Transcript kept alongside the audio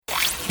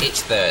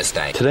It's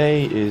Thursday.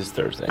 Today is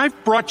Thursday.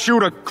 I've brought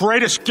you the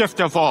greatest gift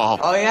of all.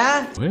 Oh,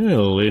 yeah?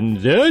 Well,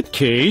 in that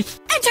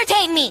case...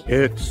 Entertain me!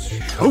 It's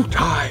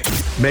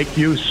showtime. Make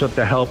use of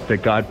the help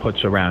that God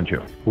puts around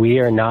you. We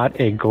are not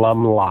a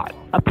glum lot.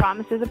 A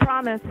promise is a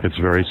promise. It's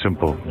very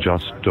simple.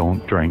 Just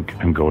don't drink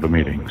and go to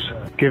meetings.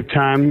 Give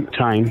time.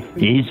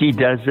 Easy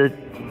does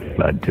it,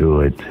 but do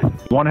it.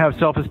 Want to have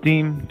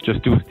self-esteem?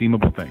 Just do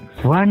esteemable things.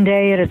 One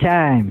day at a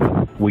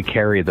time. We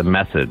carry the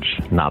message,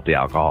 not the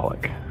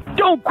alcoholic.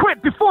 Don't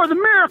quit before the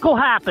miracle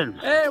happens.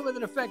 Hey, with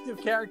an effective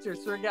character,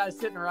 three guys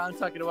sitting around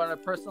talking about our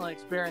personal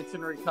experience in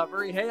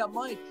recovery. Hey, I'm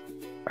Mike.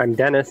 I'm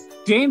Dennis.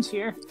 James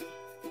here.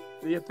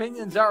 The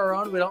opinions are our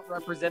own. We don't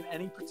represent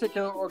any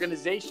particular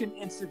organization,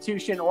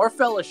 institution, or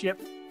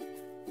fellowship.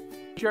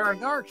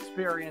 Sharing our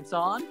experience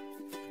on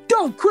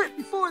Don't quit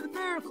before the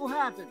miracle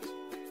happens.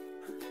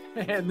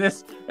 and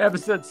this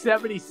episode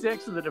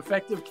 76 of the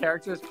Defective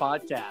Characters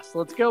podcast.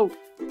 Let's go.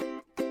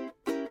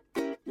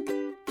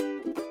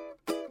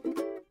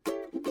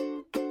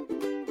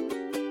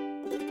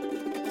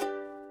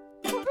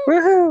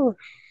 Woohoo!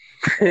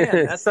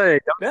 Man, Sorry,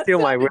 don't steal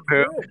my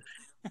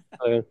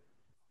woohoo.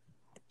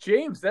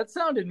 James, that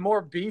sounded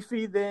more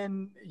beefy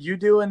than you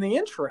do in the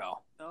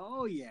intro.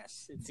 Oh,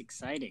 yes. It's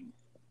exciting.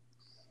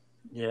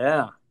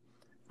 Yeah.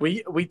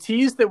 We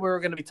teased that we were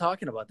going to be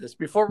talking about this.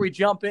 Before we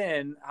jump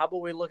in, how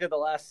about we look at the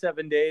last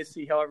 7 days,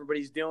 see how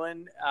everybody's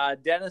doing?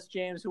 Dennis,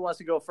 James, who wants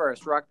to go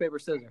first? Rock, paper,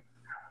 scissors.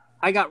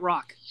 I got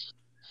rock.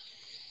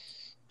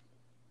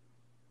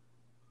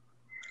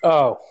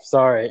 Oh,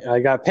 sorry. I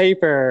got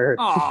paper.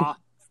 Aw.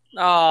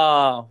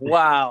 Oh,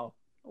 wow.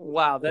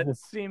 Wow, that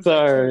seems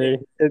Sorry.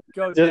 Like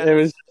it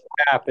was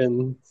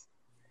happened.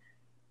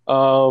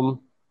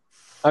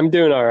 I'm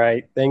doing all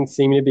right. Things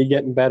seem to be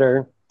getting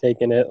better.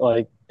 Taking it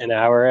like an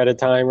hour at a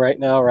time right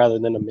now rather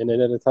than a minute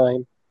at a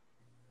time.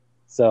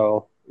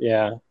 So,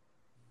 yeah.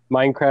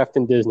 Minecraft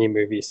and Disney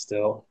movies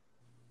still.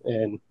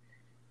 And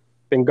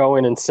been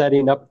going and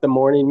setting up the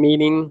morning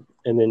meeting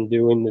and then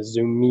doing the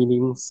Zoom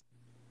meetings.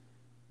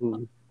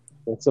 And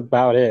that's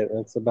about it.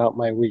 That's about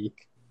my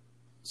week.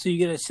 So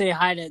you're going to say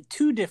hi to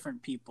two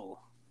different people.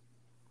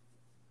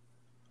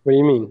 What do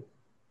you mean?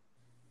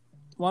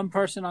 One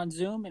person on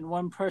Zoom and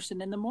one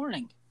person in the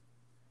morning.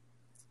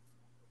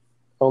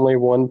 Only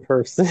one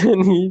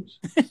person each?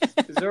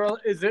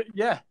 Is it?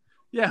 Yeah.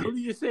 Yeah, who do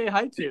you say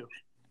hi to?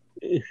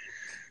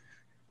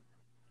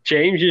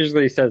 James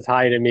usually says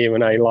hi to me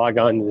when I log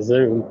on to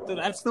Zoom. So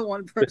that's the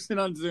one person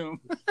on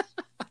Zoom.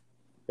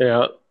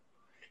 Yeah.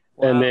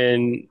 Wow. And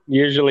then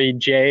usually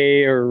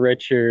Jay or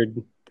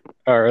Richard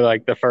are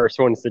like the first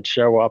ones that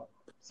show up.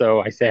 So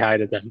I say hi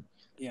to them.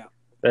 Yeah.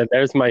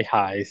 There's my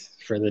highs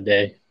for the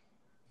day.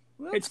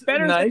 Well, it's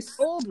better than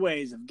old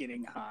ways of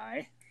getting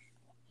high.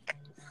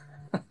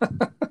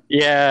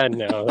 Yeah,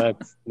 no,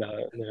 that's not.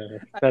 No,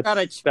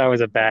 that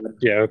was a bad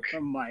joke.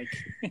 From Mike.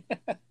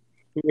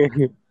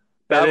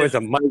 That was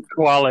a Mike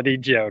quality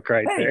joke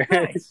right there.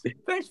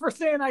 Thanks for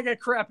saying I get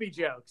crappy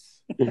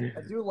jokes. I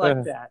do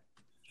like that.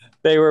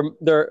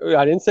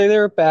 I didn't say they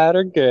were bad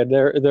or good.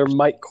 They're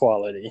Mike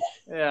quality.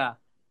 Yeah.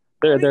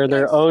 They're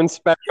their own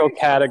special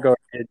category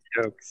of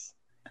jokes.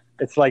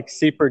 It's like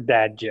super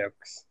dad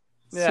jokes.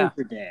 Yeah.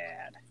 Super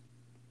dad.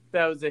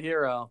 That was a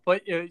hero.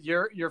 But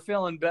you're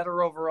feeling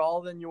better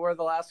overall than you were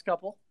the last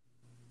couple?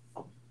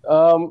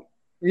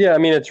 Yeah, I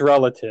mean it's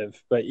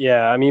relative, but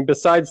yeah, I mean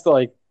besides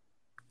like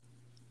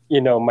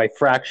my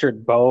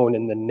fractured bone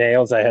and the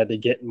nails I had to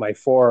get in my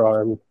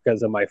forearm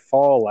because of my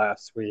fall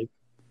last week.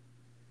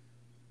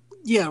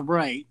 Yeah,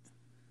 right.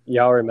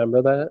 Y'all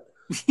remember that?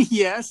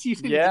 Yes, you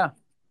did. Yeah.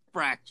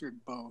 Fractured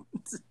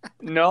bones.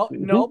 No,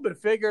 but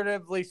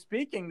figuratively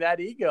speaking, that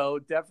ego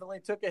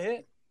definitely took a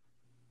hit.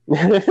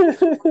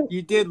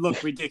 You did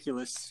look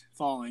ridiculous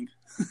falling.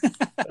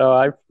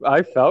 Oh,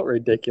 I felt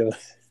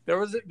ridiculous. There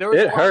was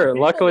it hurt.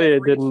 Luckily,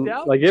 it didn't.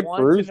 Like it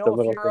bruised a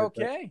little bit.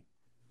 Okay.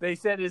 They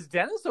said, "Is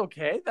Dennis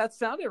okay?" That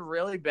sounded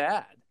really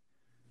bad.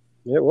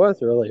 It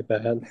was really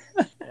bad.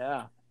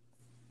 Yeah.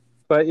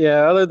 But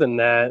yeah, other than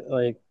that,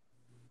 like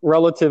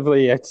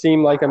relatively, it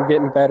seemed like I'm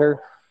getting better.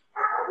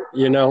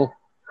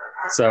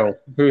 So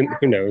who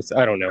knows?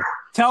 I don't know.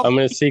 I'm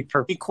going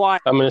to be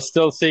quiet. I'm going to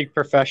still seek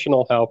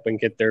professional help and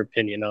get their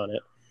opinion on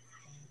it.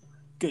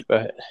 Good.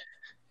 But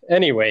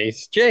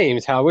anyways,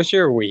 James, how was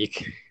your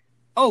week?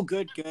 Oh,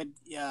 good.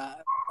 Yeah,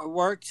 I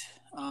worked.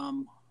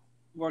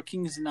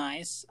 Working's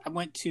nice. I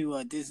went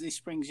to Disney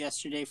Springs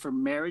yesterday for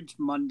Marriage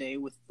Monday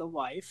with the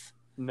wife.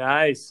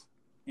 Nice.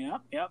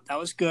 Yep. That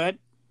was good.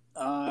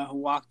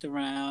 Walked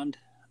around.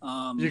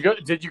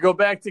 Did you go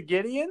back to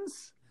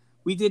Gideon's?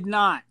 We did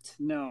not.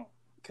 No,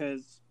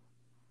 because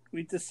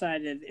we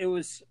decided it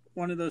was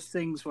one of those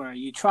things where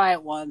you try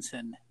it once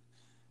and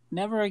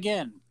never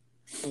again.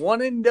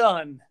 One and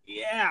done.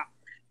 Yeah.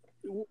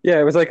 Yeah,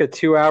 it was like a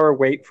 2-hour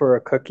wait for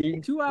a cookie.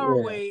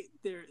 2-hour wait.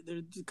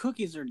 The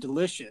cookies are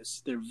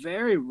delicious. They're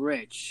very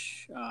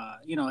rich.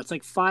 It's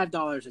like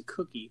 $5 a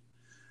cookie,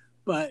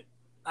 but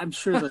I'm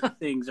sure the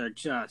things are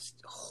just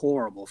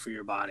horrible for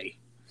your body.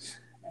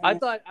 I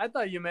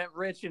thought you meant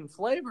rich in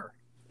flavor.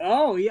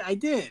 Oh yeah, I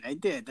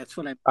did. That's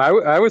what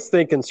I was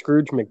thinking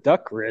Scrooge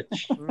McDuck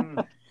rich.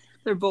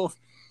 They're both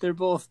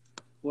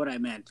what I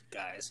meant,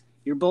 guys.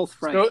 You're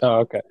both right. So, Oh,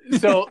 okay.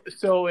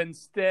 so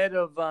instead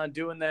of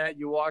doing that,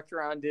 you walked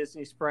around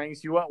Disney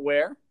Springs. You went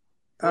where?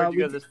 Where'd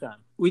you go this time?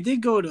 We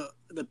did go to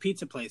the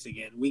pizza place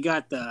again. We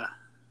got the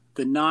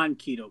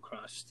non-keto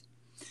crust.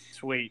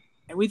 Sweet.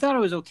 And we thought it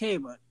was okay,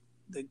 but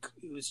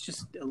it was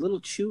just a little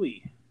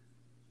chewy.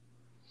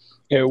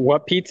 Yeah,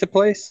 what pizza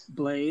place?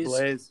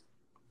 Blaze.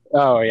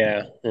 Oh,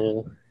 yeah.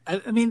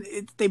 I mean,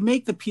 they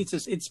make the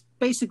pizzas. It's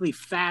basically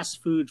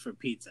fast food for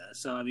pizza.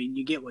 So, I mean,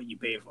 you get what you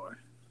pay for.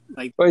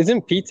 Like, Well,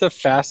 isn't pizza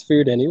fast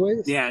food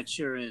anyways? yeah, it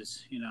sure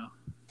is, you know.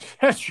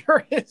 That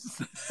sure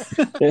is.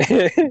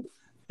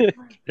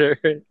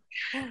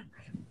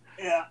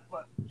 Yeah.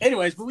 But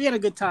anyways, we had a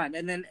good time.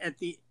 And then at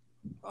the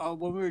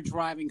when we were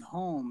driving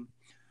home,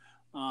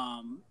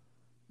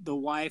 the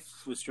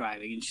wife was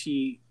driving and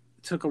she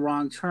took a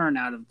wrong turn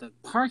out of the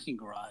parking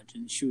garage,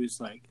 and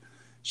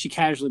she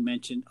casually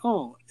mentioned,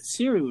 "Oh,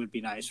 Siri would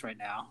be nice right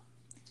now."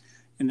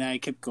 And then I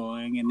kept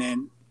going, and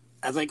then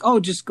I was like, "Oh,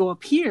 just go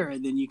up here,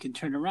 and then you can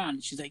turn around."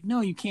 And she's like, "No,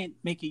 you can't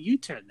make a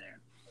U-turn there."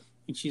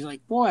 And she's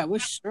like, "Boy, I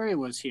wish Siri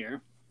was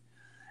here."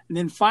 And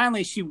then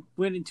finally, she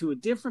went into a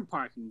different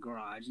parking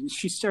garage, and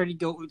she started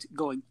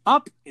going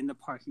up in the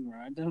parking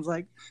garage. And I was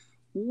like,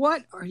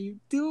 "What are you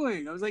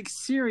doing?" I was like,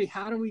 "Siri,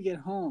 how do we get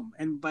home?"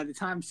 And by the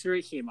time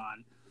Siri came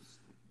on,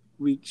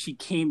 she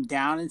came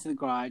down into the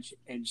garage,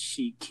 and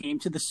she came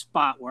to the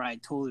spot where I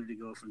told her to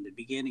go from the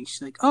beginning.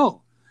 She's like,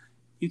 "Oh,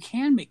 you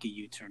can make a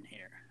U-turn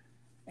here."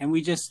 And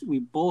we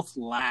both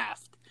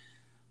laughed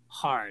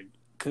hard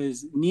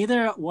because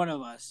neither one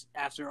of us,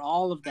 after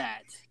all of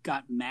that,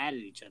 got mad at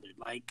each other.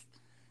 Like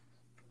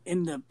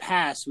in the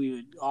past,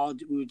 we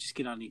would just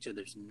get on each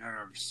other's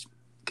nerves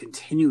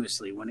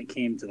continuously when it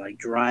came to like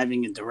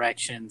driving in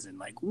directions and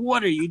like,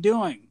 what are you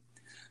doing?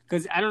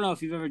 Because I don't know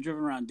if you've ever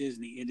driven around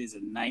Disney. It is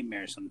a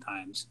nightmare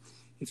sometimes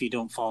if you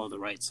don't follow the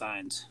right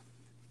signs.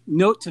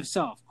 Note to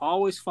self,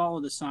 always follow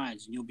the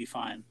signs and you'll be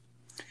fine.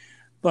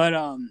 But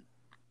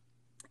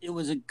it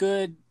was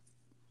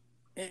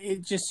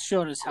it just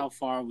showed us how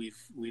far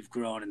we've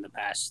grown in the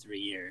past 3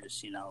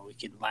 years. You know, we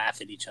could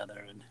laugh at each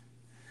other and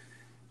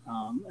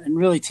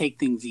really take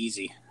things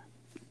easy.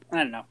 I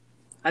don't know.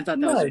 I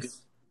thought that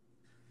was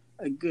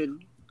a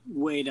good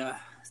way to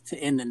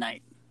end the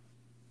night.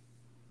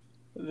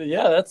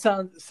 Yeah, that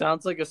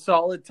sounds like a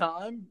solid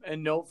time,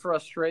 and no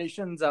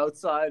frustrations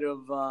outside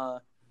of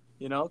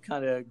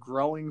kind of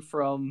growing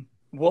from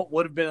what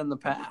would have been in the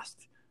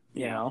past.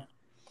 You know,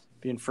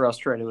 being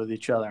frustrated with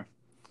each other.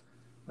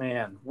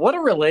 Man, what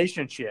a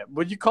relationship!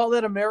 Would you call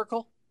that a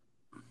miracle?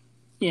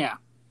 Yeah.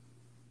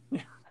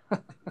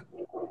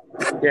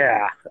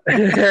 Yeah.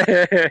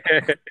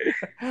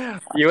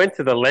 You went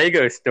to the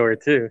Lego store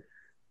too.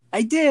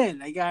 I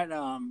did. I got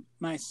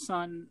my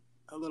son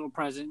a little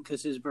present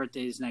because his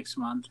birthday is next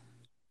month,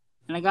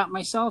 and I got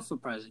myself a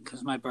present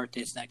because my birthday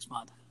is next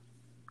month.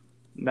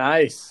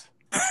 Nice.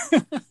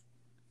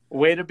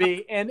 Way to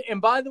be.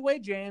 And by the way,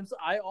 James,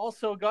 I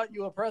also got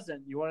you a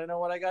present. You want to know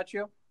what I got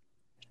you?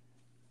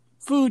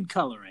 Food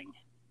coloring.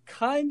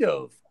 Kind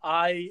of.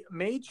 I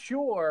made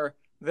sure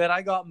that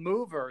I got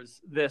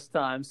movers this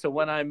time, so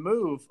when I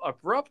move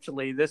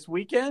abruptly this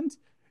weekend,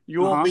 you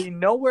will be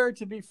nowhere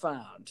to be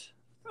found.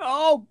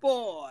 Oh,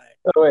 boy.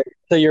 Oh, wait.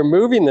 So you're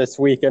moving this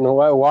weekend.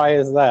 Why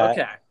is that?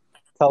 Okay.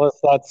 Tell us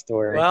that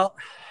story. Well,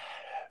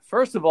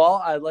 first of all,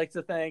 I'd like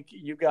to thank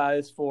you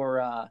guys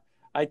for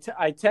I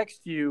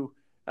text you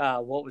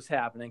what was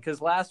happening,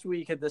 because last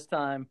week at this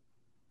time,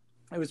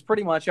 it was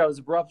pretty much I was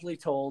abruptly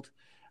told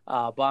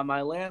by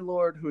my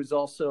landlord, who's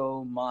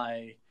also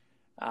my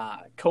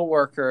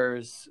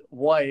coworker's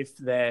wife,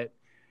 that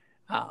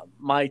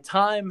my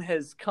time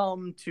has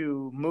come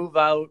to move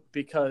out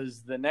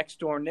because the next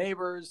door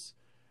neighbors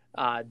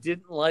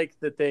didn't like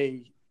that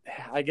they,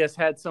 I guess,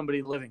 had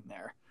somebody living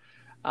there.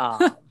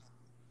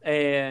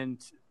 And,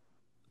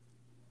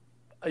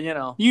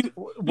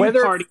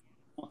 whether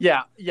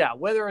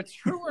it's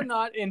true or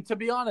not. And to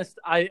be honest,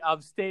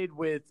 I've stayed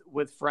with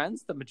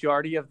friends the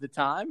majority of the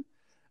time.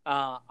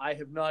 I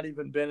have not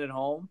even been at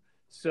home.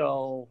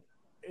 So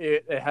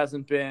it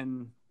hasn't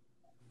been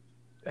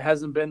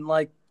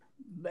like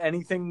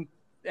anything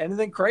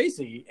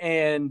crazy.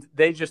 And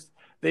they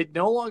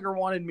no longer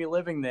wanted me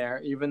living there,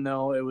 even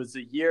though it was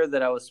a year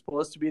that I was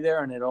supposed to be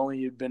there and it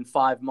only had been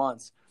 5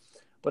 months.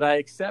 But I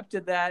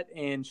accepted that,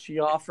 and she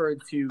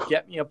offered to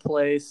get me a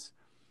place.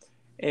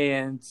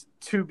 And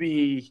to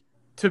be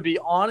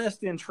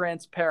honest and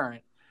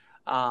transparent,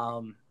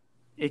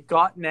 it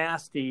got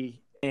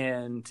nasty,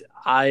 and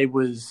I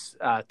was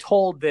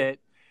told that,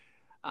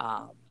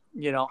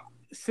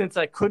 since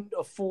I couldn't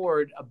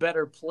afford a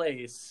better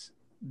place,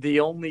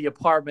 the only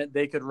apartment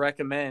they could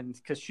recommend,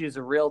 because she's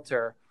a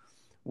realtor,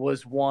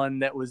 was one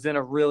that was in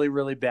a really,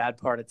 really bad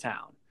part of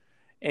town,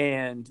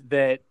 and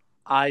that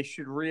I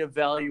should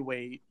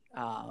reevaluate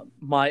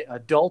my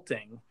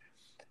adulting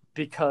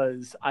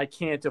because I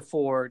can't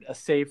afford a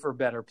safer,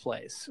 better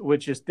place,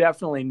 which is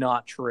definitely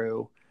not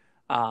true.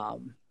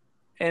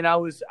 and I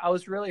was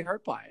really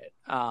hurt by it.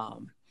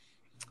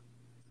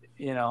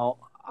 You know,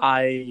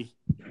 I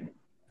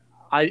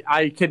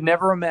could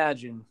never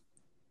imagine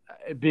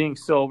being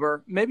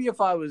sober. Maybe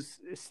if I was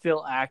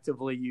still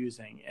actively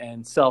using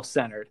and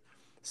self-centered,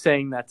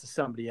 saying that to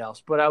somebody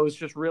else, but I was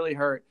just really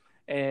hurt.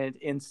 And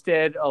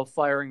instead of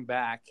firing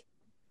back,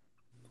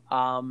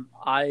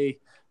 I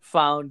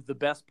found the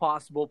best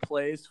possible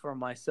place for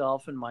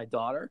myself and my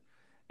daughter,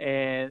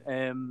 and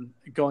am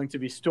going to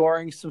be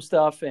storing some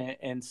stuff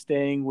and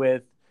staying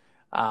with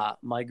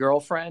my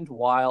girlfriend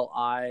while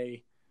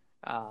I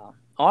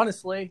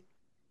honestly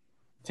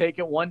take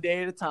it one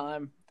day at a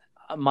time.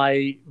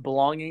 My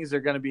belongings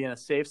are going to be in a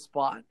safe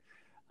spot.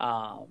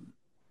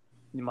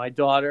 My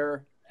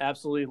daughter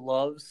absolutely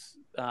loves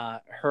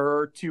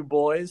her two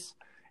boys,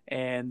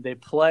 and they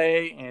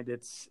play, and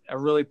it's a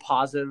really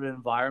positive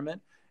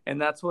environment, and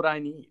that's what I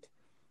need.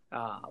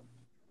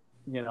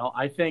 You know,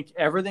 I think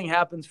everything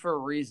happens for a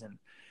reason,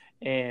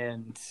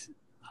 and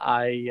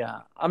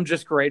I'm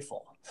just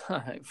grateful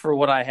for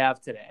what I have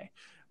today.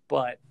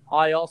 But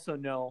I also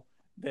know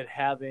that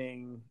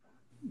having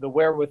the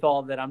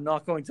wherewithal, that I'm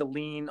not going to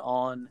lean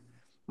on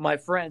my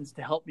friends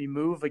to help me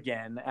move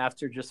again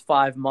after just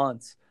 5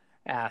 months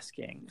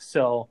asking.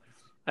 So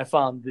I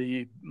found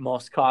the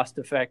most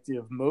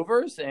cost-effective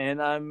movers, and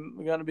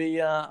I'm going to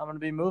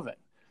be moving.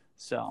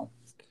 So,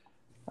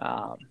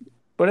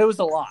 but it was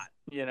a lot,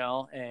 you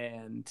know,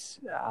 and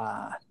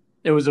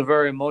it was a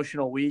very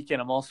emotional week.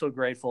 And I'm also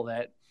grateful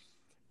that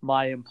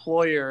my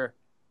employer,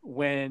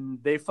 when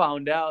they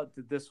found out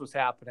that this was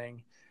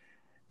happening,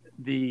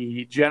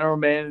 the general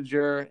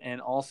manager and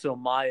also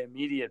my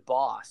immediate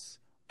boss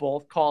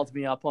both called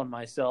me up on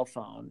my cell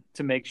phone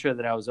to make sure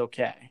that I was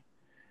okay.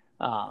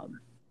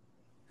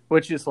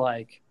 Which is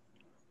like,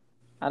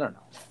 I don't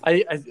know.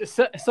 I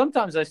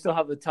sometimes I still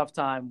have a tough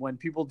time when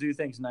people do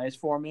things nice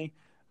for me,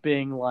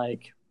 being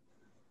like,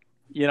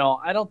 you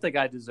know, I don't think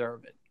I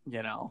deserve it,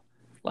 you know,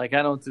 like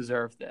I don't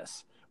deserve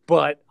this.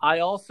 But I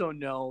also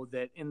know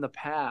that in the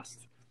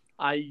past,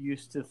 I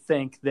used to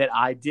think that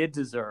I did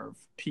deserve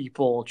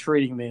people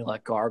treating me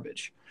like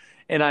garbage.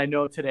 And I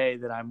know today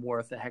that I'm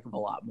worth a heck of a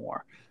lot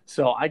more.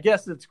 So I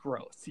guess it's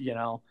growth, you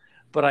know,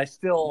 but I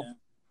still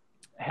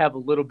have a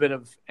little bit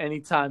of,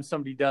 anytime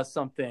somebody does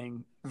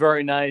something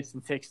very nice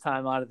and takes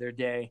time out of their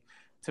day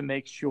to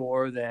make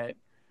sure that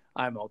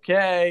I'm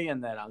okay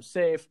and that I'm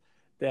safe,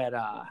 that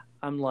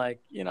I'm like,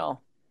 you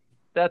know,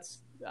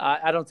 that's,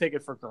 I don't take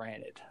it for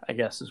granted, I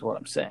guess is what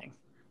I'm saying.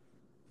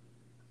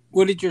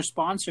 What did your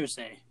sponsor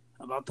say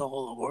about the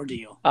whole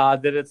ordeal?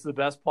 That it's the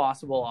best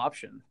possible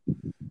option.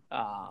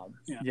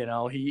 You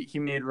know, he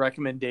made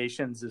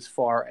recommendations as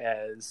far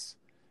as,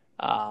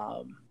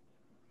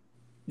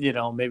 you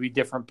know, maybe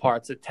different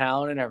parts of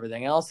town and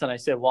everything else. And I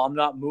said, well, I'm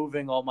not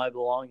moving all my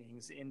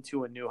belongings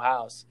into a new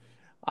house.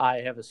 I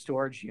have a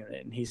storage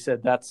unit. And he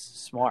said, that's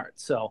smart.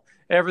 So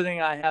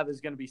everything I have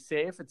is going to be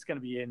safe. It's going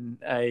to be in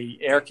a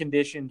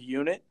air-conditioned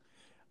unit,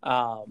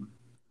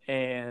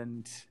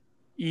 and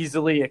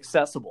easily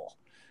accessible.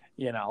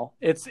 You know,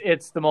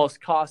 it's the most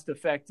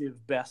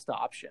cost-effective, best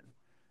option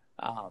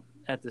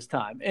at this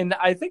time. And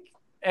I think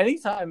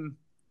anytime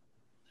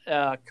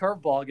a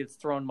curveball gets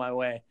thrown my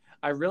way,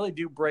 I really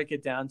do break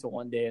it down to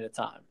one day at a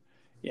time,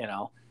 you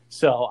know.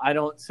 So I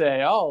don't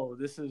say, oh,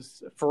 this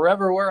is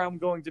forever where I'm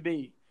going to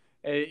be,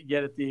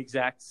 yet at the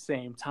exact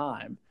same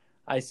time.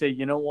 I say,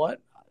 you know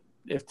what?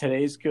 If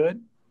today's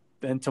good,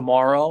 then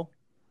tomorrow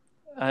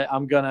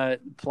I'm going to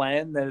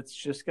plan that it's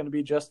just going to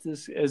be just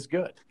as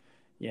good,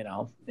 you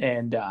know.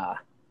 And,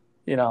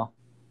 you know,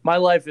 my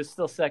life is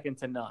still second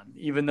to none,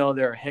 even though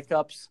there are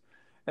hiccups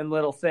and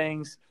little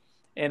things.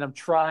 And I'm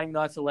trying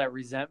not to let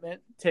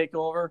resentment take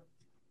over.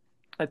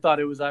 I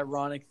thought it was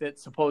ironic that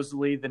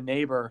supposedly the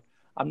neighbor,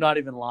 I'm not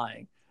even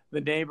lying,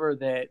 the neighbor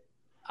that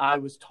I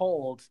was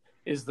told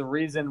is the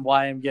reason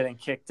why I'm getting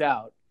kicked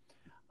out.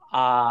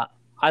 I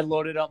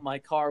loaded up my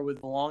car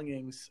with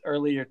belongings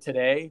earlier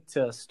today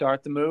to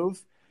start the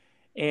move,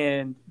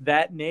 and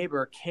that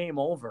neighbor came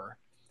over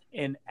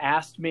and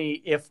asked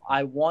me if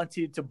I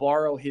wanted to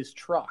borrow his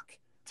truck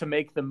to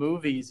make the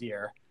move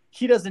easier.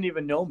 He doesn't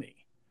even know me,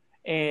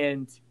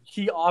 and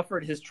he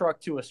offered his truck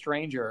to a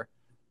stranger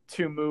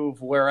to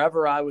move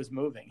wherever I was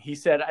moving. He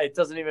said, it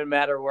doesn't even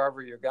matter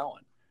wherever you're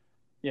going.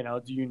 You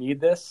know, do you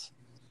need this?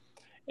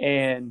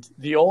 And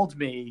the old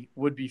me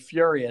would be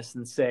furious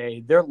and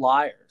say, they're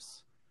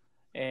liars.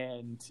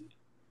 And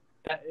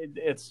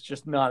it's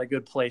just not a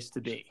good place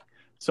to be.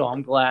 So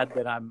I'm glad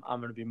that I'm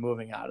going to be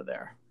moving out of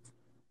there.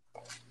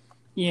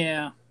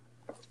 Yeah.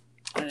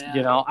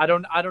 You know, I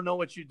don't know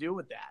what you do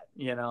with that,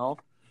 you know?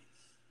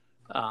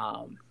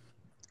 I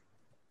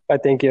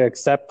think you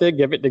accept it,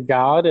 give it to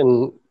God,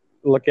 and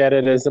look at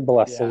it as a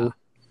blessing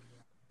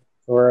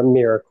or a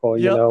miracle,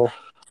 you know.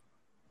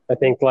 I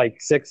think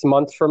like 6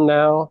 months from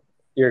now,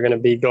 you're going to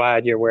be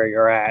glad you're where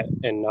you're at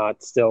and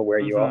not still where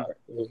you are.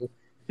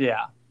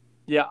 Yeah.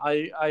 Yeah,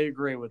 I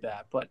agree with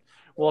that. But,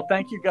 well,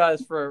 thank you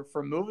guys for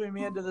moving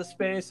me into this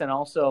space, and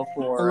also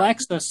for...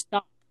 Alexa,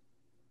 stop.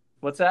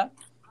 What's that?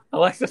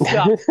 Alexa,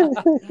 stop.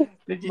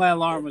 Did you, My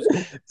alarm was.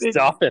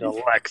 Stop it,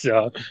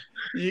 Alexa.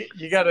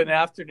 you got an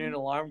afternoon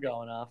alarm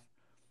going off.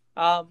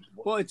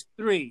 Well, it's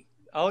 3.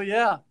 Oh,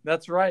 yeah,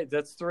 that's right.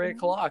 That's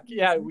 3:00.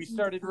 Yeah, we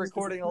started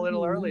recording a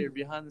little earlier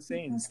behind the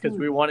scenes because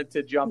we wanted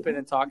to jump in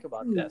and talk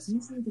about this.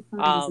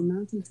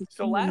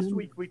 So last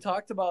week we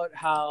talked about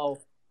how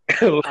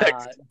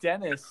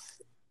Dennis,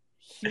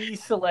 he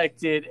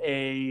selected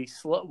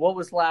what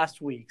was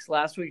last week's?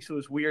 Last week's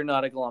was We're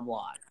Not a Glum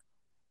Lot.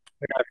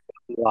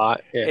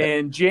 Lot, yeah.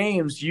 And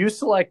James, you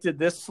selected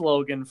this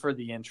slogan for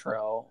the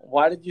intro.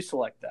 Why did you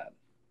select that?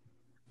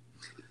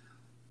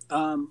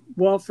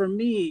 Well, for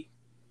me,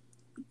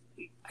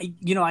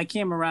 I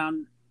came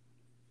around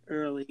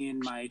early in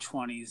my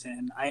 20s,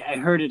 and I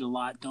heard it a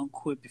lot. Don't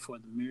quit before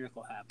the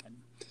miracle happened.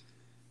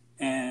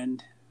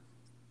 And,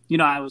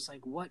 I was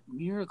like, what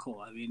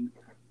miracle? I mean,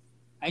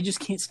 I just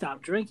can't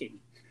stop drinking.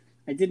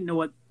 I didn't know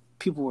what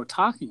people were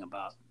talking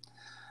about.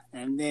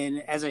 And then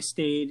as I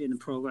stayed in the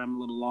program a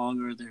little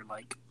longer, they're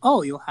like,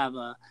 oh, you'll have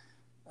a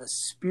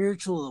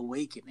spiritual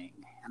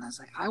awakening. And I was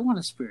like, I want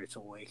a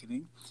spiritual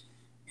awakening.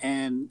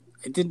 And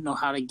I didn't know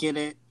how to get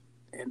it.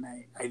 And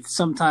I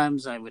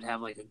sometimes I would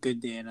have like a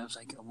good day, and I was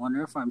like, I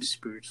wonder if I'm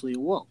spiritually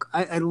awoke.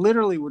 I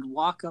literally would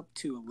walk up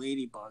to a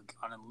ladybug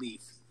on a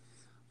leaf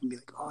and be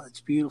like, oh,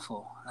 that's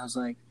beautiful. And I was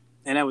like,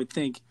 and I would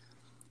think,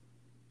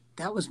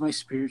 that was my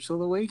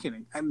spiritual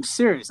awakening. I'm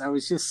serious. I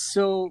was just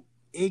so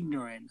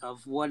ignorant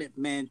of what it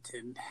meant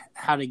and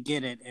how to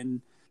get it.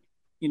 And,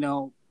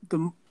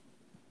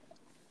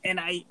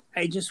 I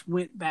just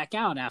went back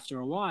out after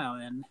a while,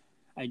 and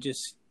I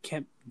just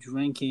kept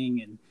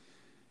drinking and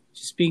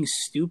just being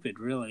stupid,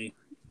 really.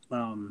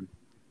 And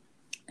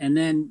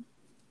then,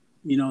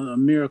 a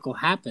miracle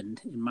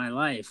happened in my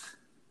life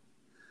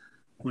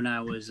when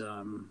I was, it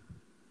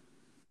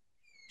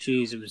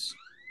was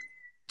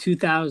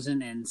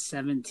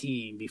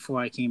 2017 before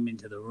I came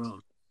into the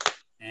room.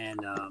 And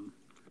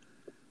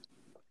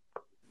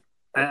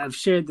I've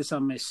shared this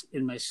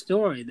in my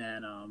story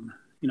that,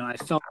 I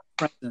felt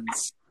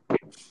presence,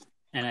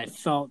 and I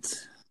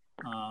felt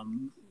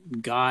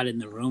God in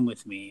the room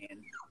with me,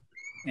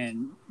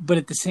 but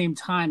at the same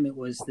time, it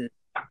was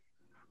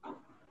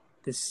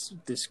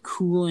this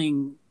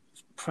cooling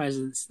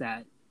presence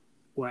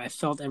where I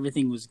felt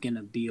everything was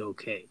gonna be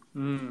okay.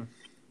 And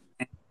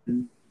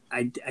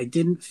I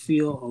didn't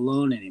feel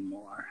alone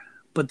anymore,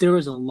 but there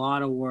was a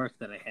lot of work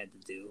that I had to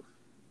do.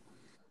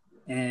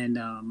 And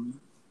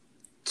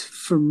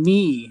for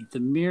me, the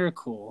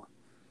miracle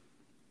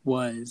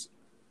was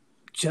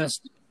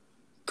just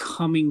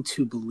coming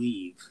to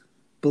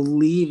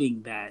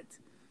believing that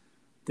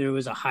there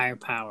was a higher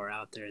power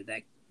out there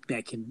that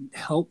can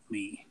help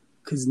me,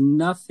 because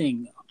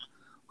nothing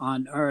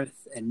on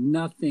earth and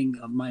nothing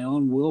of my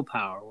own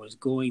willpower was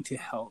going to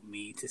help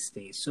me to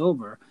stay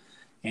sober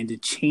and to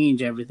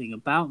change everything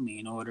about me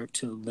in order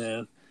to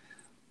live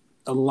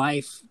a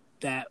life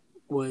that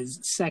was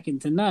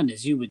second to none,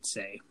 as you would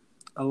say,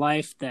 a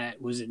life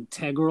that was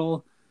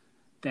integral,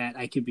 that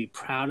I could be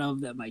proud of,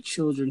 that my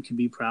children could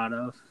be proud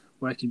of,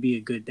 where I could be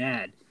a good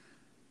dad.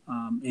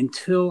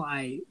 Until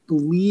I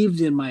believed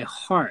in my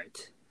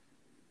heart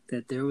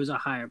that there was a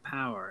higher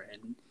power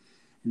and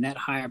that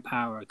higher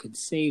power could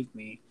save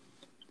me,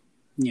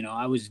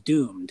 I was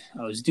doomed.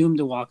 I was doomed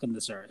to walk on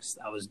this earth.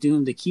 I was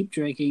doomed to keep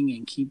drinking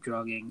and keep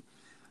drugging.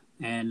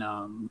 And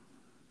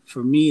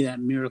for me,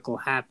 that miracle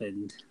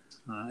happened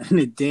in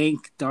a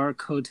dank,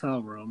 dark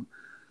hotel room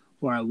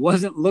where I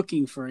wasn't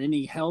looking for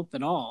any help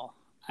at all.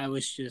 I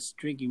was just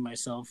drinking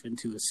myself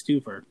into a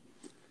stupor.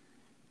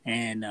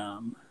 And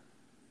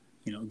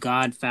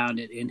God found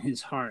it in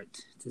his heart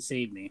to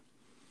save me.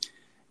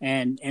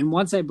 And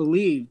once I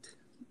believed,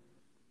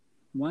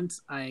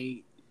 once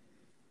I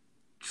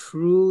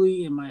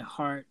truly in my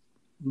heart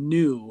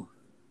knew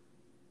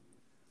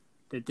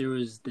that there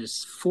was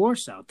this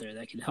force out there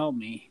that could help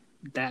me,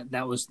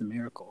 that was the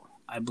miracle.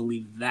 I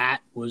believe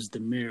that was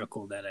the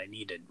miracle that I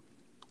needed.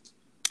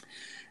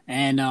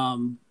 And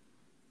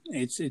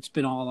it's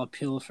been all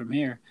uphill from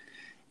here.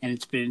 And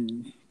it's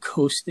been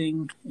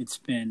coasting. It's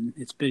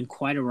been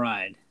quite a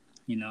ride.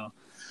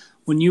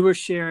 When you were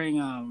sharing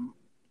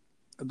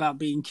about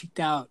being kicked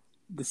out,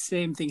 the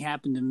same thing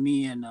happened to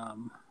me and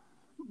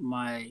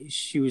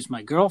she was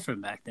my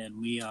girlfriend back then.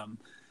 We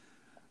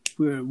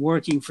were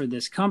working for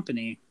this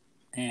company,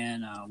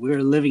 and we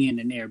were living in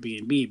an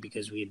Airbnb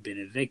because we had been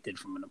evicted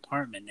from an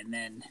apartment. And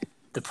then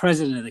the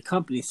president of the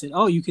company said,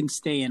 "Oh, you can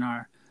stay in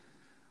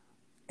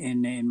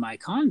my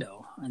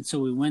condo." And so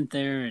we went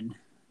there, and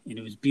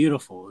it was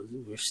beautiful.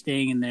 We were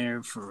staying in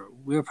there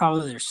we were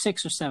probably there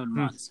 6 or 7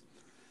 months.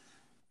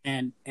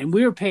 And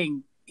we were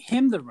paying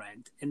him the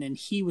rent, and then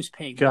he was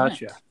paying the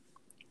rent.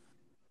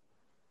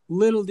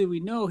 Little did we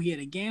know he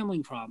had a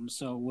gambling problem.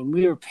 So when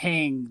we were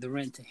paying the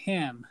rent to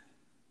him,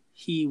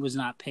 he was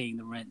not paying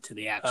the rent to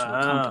the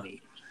actual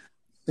company.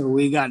 So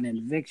we got an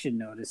eviction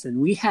notice, and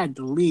we had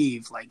to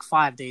leave like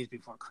 5 days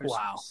before Christmas.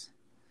 Wow.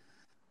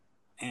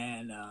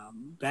 And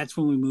that's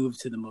when we moved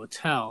to the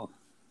motel.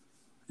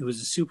 It was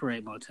a Super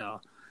 8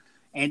 motel.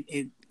 And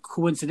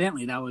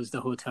coincidentally, that was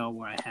the hotel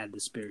where I had the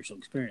spiritual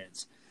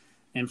experience.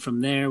 And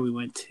from there, we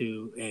went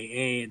to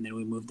AA, and then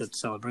we moved up to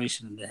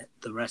Celebration, and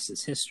the rest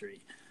is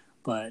history.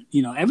 But,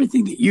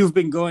 everything that you've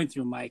been going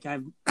through, Mike,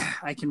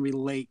 I can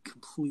relate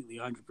completely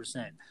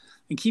 100%.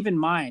 And keep in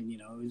mind,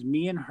 it was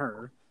me and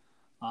her.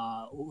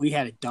 We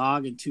had a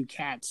dog and 2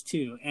 cats,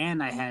 too.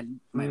 And I had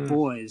my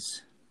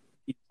boys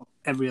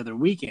every other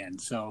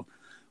weekend. So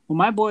when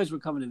my boys were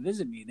coming to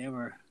visit me, they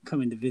were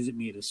coming to visit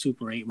me at a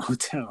Super 8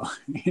 motel.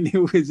 And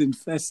it was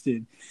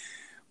infested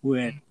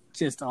with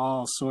just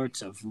all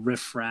sorts of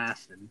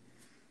riffraff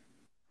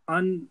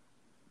and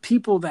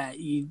people that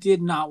you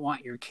did not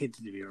want your kids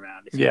to be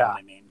around, if you know what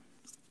I mean.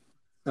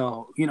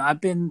 So,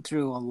 I've been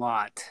through a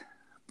lot,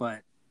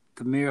 but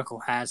the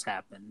miracle has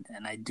happened,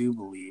 and I do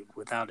believe,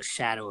 without a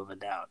shadow of a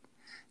doubt.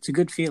 It's a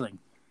good feeling.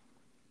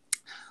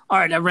 All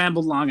right, I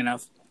rambled long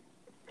enough.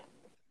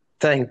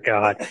 Thank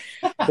God.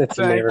 That's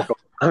a miracle.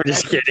 I'm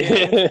just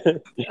kidding.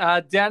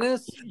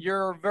 Dennis,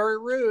 you're very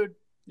rude.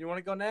 You want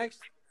to go next?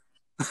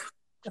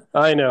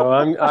 I know.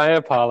 I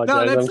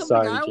apologize. No, I'm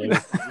sorry, James.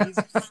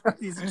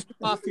 He's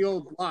off the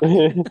old block.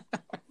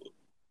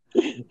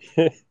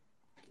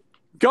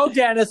 Go,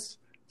 Dennis.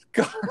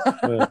 Go,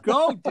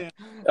 Dennis.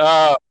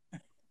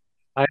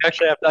 I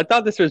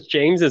thought this was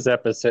James's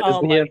episode.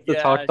 Doesn't he have to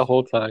talk the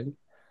whole time?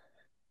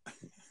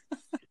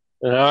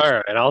 All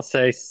right, I'll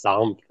say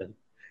something.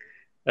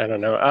 I don't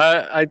know.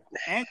 I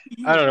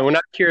don't know. When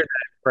I hear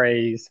that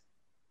phrase,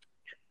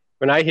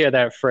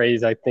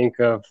 I think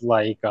of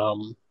like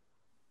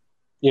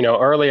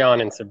early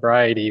on in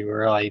sobriety,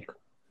 we're like,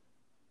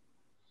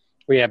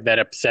 we have that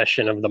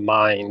obsession of the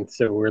mind.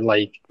 So we're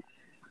like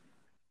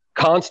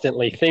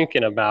constantly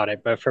thinking about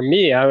it. But for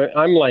me,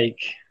 I'm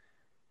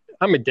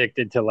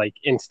addicted to like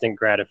instant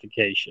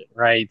gratification,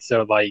 right?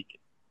 So like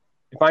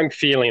if I'm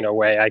feeling a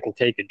way, I can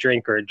take a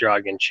drink or a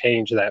drug and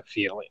change that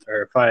feeling.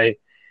 Or if I,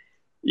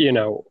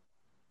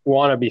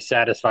 want to be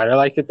satisfied, I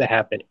like it to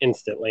happen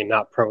instantly,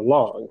 not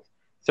prolonged.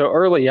 So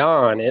early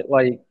on, it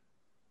like,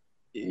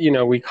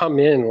 we come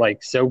in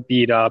like so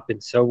beat up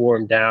and so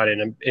worn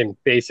down,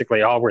 and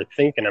basically all we're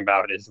thinking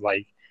about is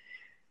like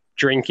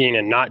drinking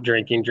and not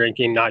drinking,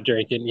 not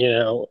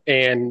drinking,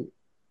 and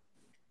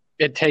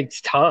it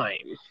takes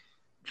time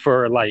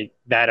for like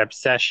that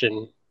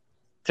obsession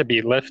to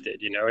be lifted.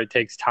 It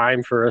takes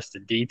time for us to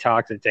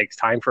detox. It takes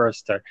time for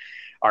us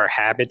our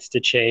habits to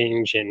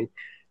change, and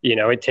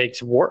it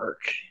takes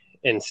work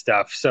and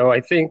stuff. So I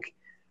think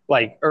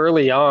like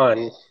early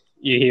on,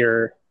 you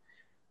hear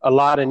a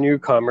lot of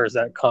newcomers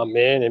that come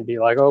in and be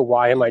like, oh,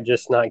 why am I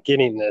just not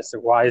getting this? Or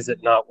why is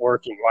it not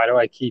working? Why do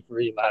I keep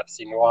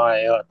relapsing?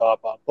 Why, blah,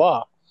 blah,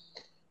 blah.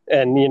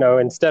 And,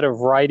 instead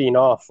of writing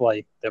off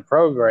like the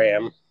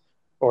program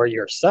or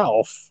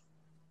yourself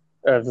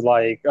of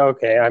like,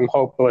 okay, I'm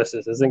hopeless.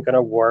 This isn't going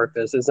to work.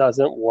 This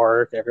doesn't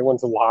work.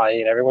 Everyone's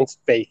lying. Everyone's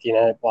faking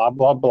it, blah,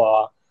 blah,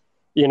 blah.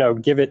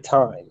 Give it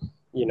time.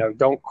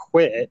 Don't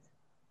quit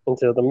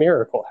until the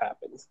miracle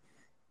happens.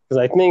 Because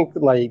I think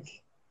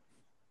like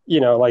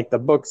the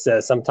book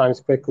says, sometimes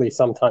quickly,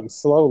 sometimes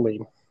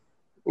slowly.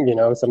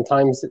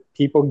 Sometimes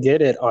people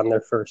get it on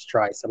their first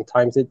try.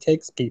 Sometimes it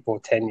takes people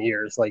 10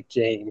 years like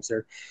James,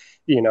 or,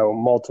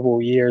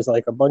 multiple years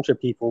like a bunch of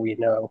people we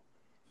know.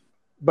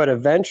 But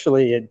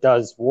eventually it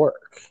does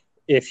work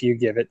if you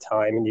give it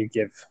time and you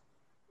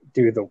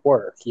do the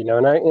work,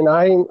 and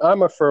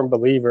I'm a firm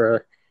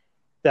believer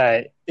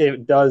that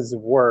it does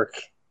work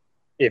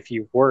if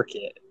you work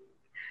it.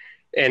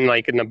 And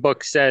like in the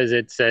book says,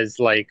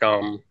 like,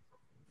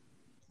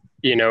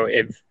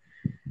 if,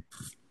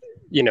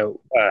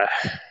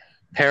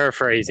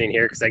 paraphrasing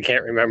here, because I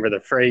can't remember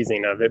the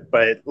phrasing of it,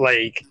 but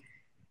like,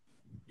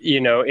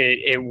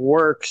 it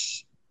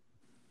works.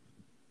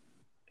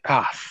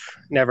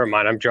 Never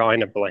mind. I'm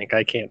drawing a blank.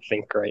 I can't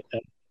think right now.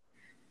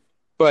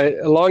 But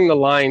along the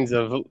lines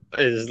of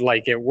is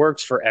like, it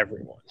works for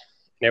everyone.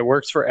 And it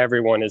works for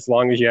everyone as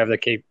long as you have the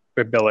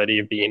capability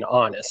of being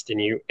honest and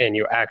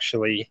you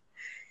actually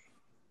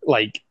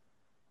like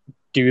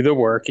do the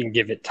work and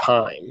give it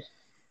time.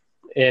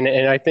 And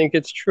I think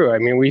it's true. I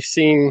mean, we've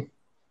seen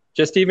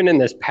just even in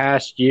this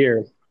past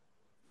year,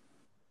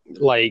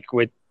 like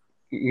with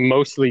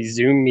mostly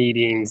Zoom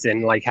meetings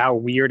and like how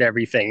weird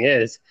everything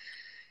is.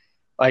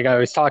 Like I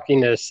was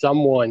talking to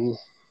someone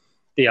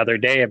the other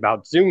day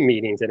about Zoom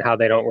meetings and how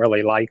they don't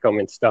really like them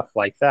and stuff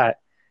like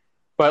that.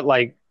 But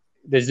like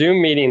the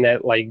Zoom meeting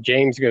that like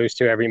James goes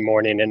to every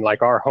morning and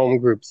like our home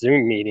group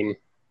Zoom meeting,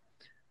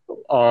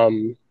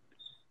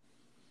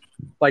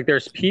 like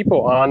there's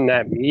people on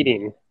that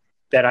meeting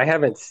that I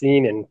haven't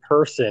seen in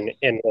person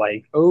in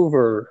like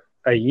over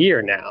a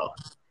year now.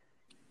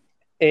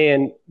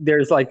 And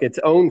there's like its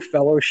own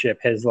fellowship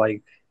has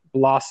like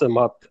blossomed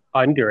up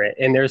under it.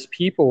 And there's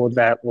people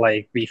that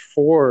like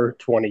before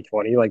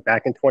 2020, like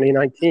back in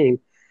 2019,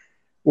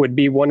 would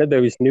be one of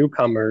those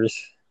newcomers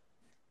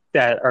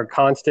that are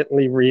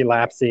constantly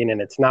relapsing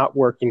and it's not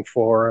working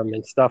for them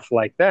and stuff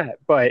like that.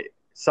 But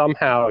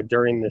somehow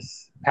during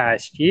this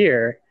past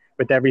year,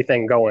 with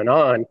everything going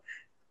on,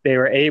 they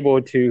were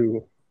able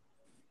to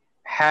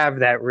have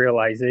that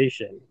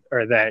realization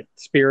or that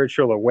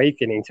spiritual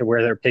awakening to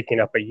where they're picking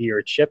up a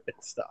year chip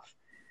and stuff.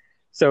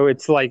 So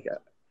it's like,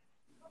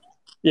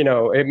 you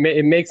know,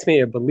 it makes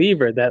me a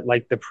believer that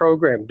like the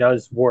program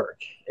does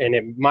work, and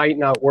it might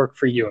not work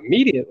for you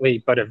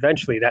immediately, but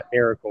eventually that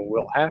miracle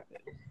will happen.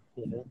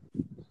 You know?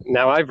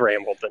 Now I've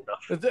rambled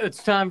enough.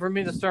 It's time for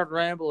me to start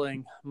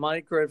rambling.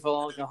 Mike,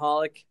 Grateful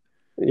Alcoholic.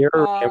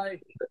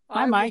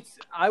 Hi, Mike.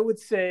 I would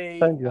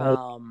say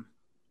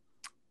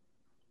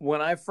when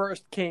I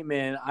first came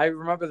in, I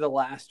remember the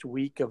last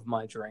week of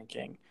my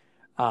drinking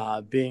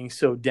being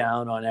so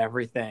down on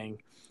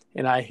everything.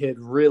 And I had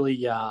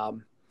really, let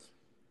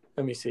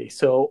me see.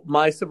 So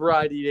my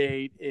sobriety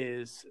date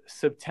is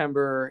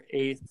September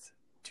 8th,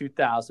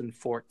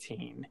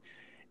 2014.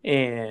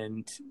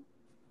 And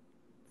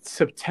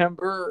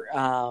September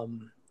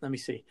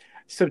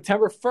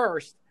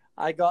 1st,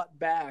 I got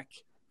back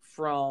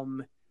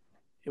from,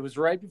 it was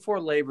right before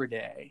Labor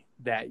Day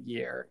that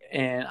year.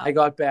 And I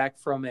got back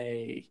from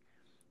a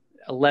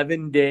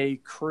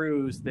 11-day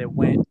cruise that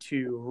went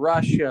to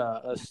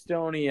Russia,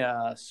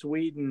 Estonia,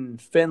 Sweden,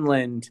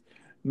 Finland,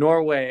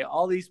 Norway,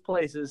 all these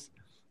places.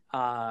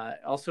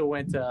 Also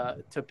went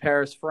to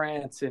Paris,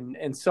 France,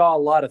 and saw a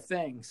lot of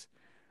things.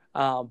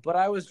 But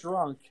I was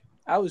drunk.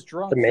 I was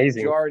drunk the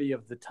majority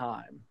of the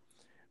time.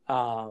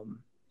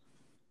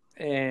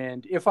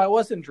 And if I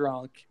wasn't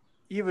drunk,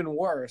 even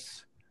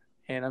worse,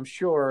 and I'm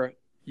sure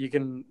you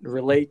can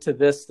relate to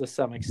this to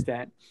some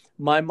extent,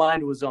 my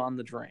mind was on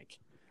the drink,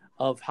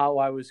 of how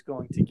I was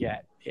going to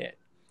get it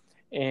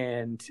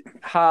and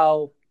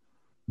how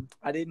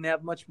I didn't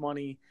have much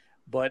money,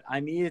 but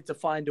I needed to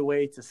find a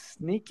way to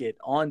sneak it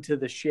onto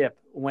the ship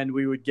when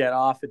we would get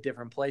off at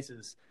different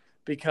places,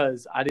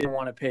 because I didn't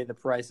want to pay the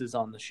prices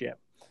on the ship.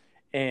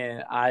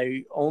 And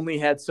I only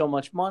had so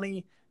much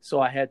money, so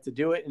I had to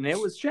do it. And it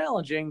was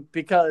challenging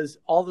because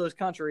all those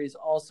countries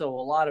also, a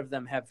lot of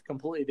them have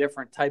completely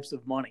different types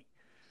of money.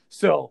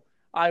 So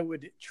I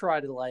would try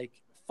to like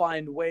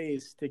find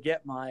ways to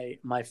get my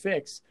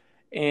fix.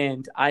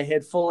 And I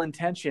had full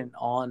intention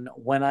on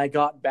when I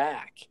got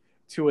back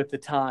to, at the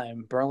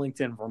time,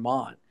 Burlington,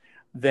 Vermont,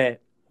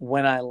 that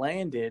when I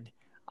landed,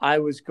 I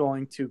was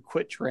going to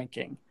quit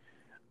drinking.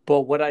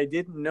 But what I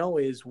didn't know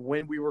is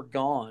when we were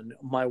gone,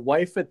 my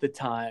wife at the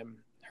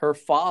time, her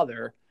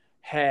father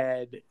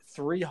had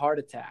 3 heart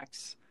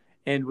attacks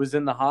and was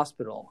in the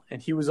hospital.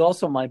 And he was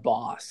also my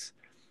boss.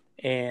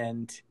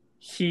 And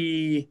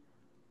he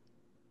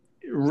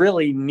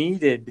really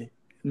needed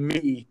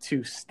me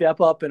to step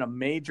up in a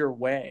major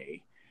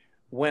way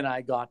when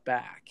I got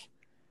back.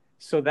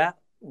 So that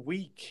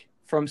week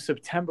from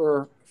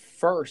September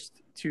 1st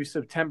to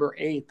September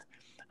 8th,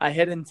 I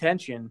had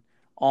intention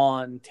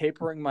on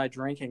tapering my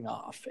drinking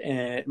off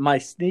and my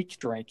sneak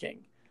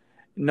drinking,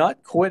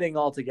 not quitting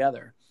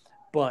altogether,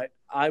 but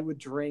I would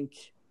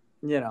drink,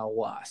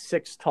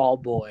 6 tall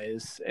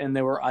boys, and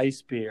they were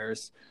ice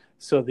beers.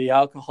 So the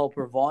alcohol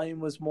per volume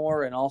was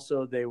more, and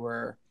also they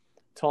were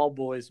tall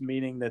boys,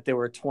 meaning that they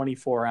were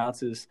 24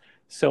 ounces.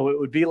 So it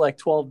would be like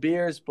 12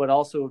 beers, but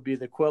also it would be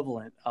the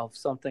equivalent of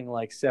something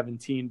like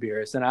 17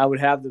 beers. And I would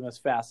have them as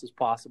fast as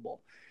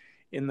possible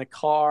in the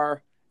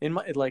car, in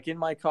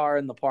my car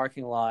in the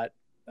parking lot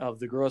of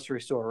the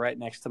grocery store right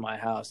next to my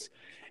house.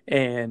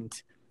 And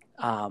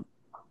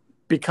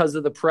because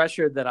of the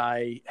pressure that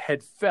I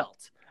had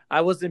felt,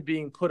 I wasn't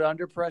being put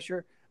under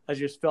pressure. I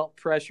just felt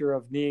pressure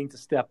of needing to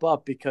step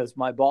up because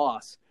my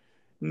boss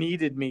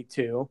needed me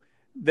to,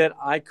 that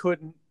I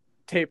couldn't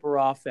taper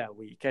off that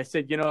week. I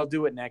said, I'll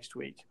do it next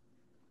week.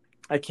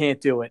 I can't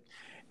do it.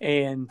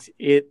 And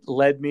it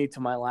led me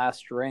to my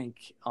last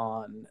drink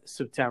on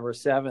September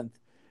 7th,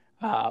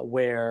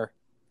 where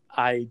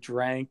I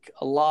drank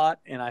a lot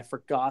and I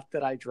forgot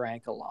that I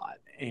drank a lot.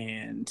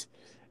 And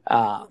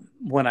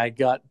when I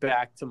got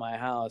back to my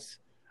house,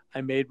 I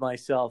made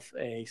myself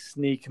a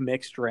sneak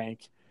mixed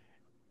drink,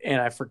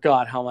 and I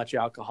forgot how much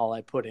alcohol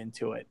I put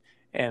into it.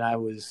 And I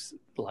was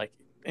like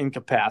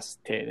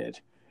incapacitated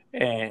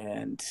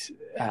and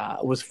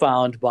was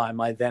found by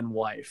my then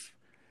wife.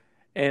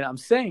 And I'm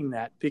saying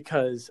that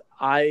because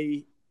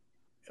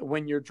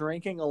when you're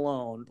drinking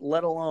alone,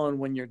 let alone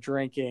when you're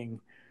drinking,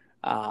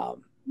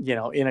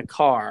 in a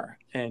car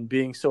and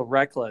being so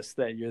reckless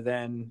that you're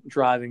then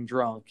driving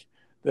drunk,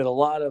 that a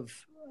lot of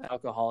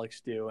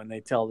alcoholics do, and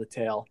they tell the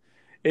tale,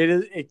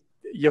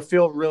 you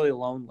feel really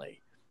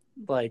lonely.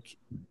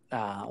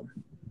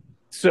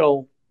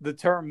 So the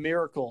term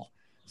miracle,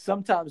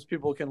 sometimes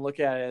people can look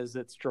at it as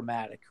it's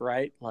dramatic,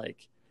 right?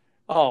 Like,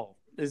 oh,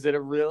 is it a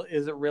real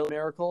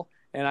miracle?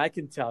 And I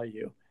can tell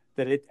you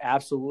that it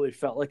absolutely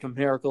felt like a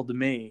miracle to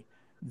me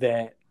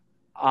that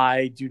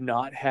I do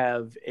not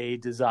have a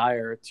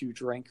desire to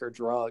drink or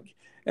drug.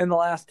 And the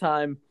last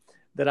time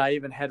that I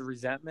even had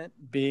resentment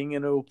being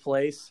in a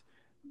place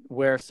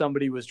where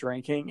somebody was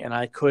drinking and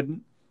I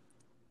couldn't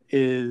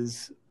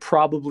is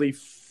probably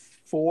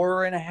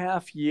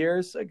 4.5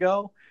 years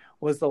ago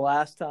was the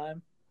last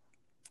time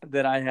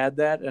that I had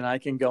that, and I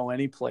can go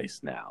any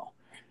place now.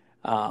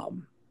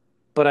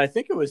 But I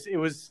think it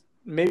was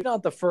maybe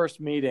not the first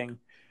meeting,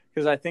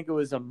 because I think it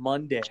was a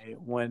Monday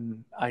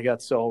when I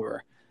got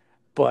sober.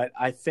 But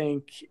I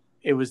think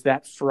it was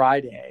that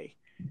Friday.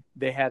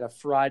 They had a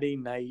Friday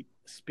night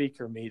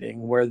speaker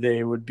meeting where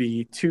they would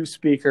be two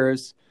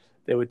speakers.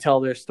 They would tell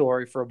their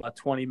story for about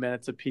 20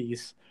 minutes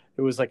apiece.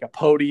 It was like a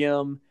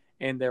podium,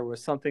 and there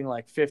was something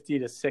like 50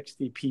 to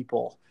 60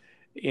 people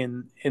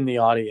in the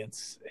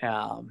audience.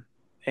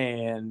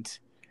 And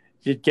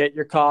you'd get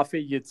your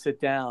coffee, you'd sit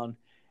down,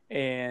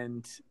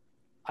 and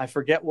I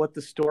forget what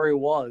the story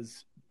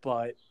was,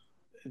 but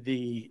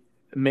the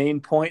main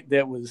point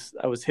that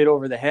I was hit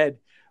over the head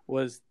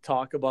was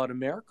talk about a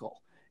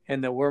miracle,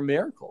 and there were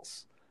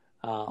miracles.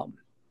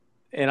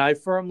 And I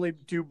firmly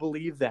do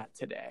believe that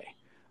today,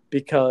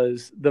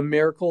 because the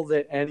miracle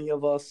that any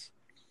of us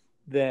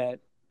that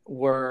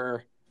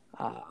were,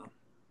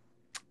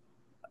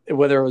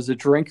 whether it was a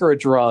drink or a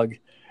drug,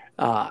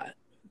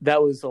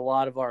 that was a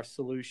lot of our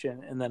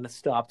solution, and then it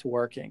stopped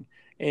working.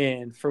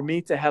 And for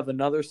me to have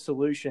another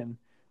solution,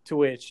 to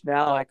which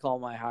now I call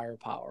my higher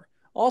power.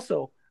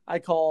 Also, I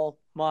call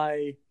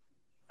my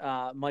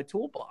my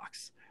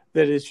toolbox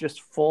that is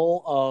just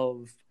full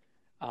of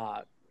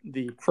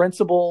the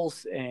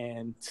principles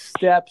and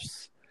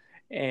steps,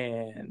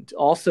 and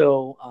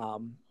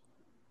also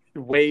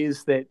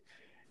ways that,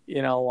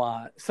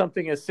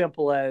 something as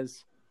simple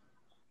as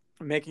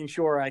making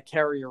sure I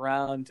carry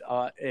around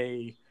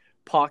a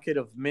pocket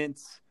of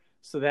mints,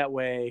 so that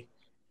way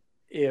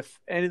if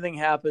anything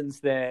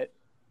happens that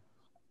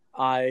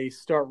I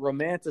start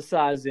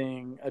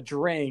romanticizing a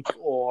drink,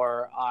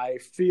 or I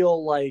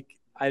feel like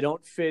I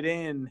don't fit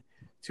in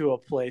to a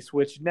place,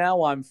 which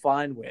now I'm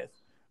fine with,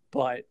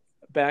 but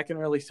back in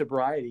early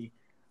sobriety,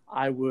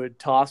 I would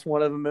toss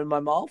one of them in my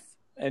mouth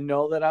and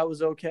know that I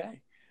was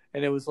okay.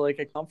 And it was like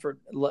a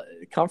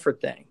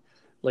comfort thing,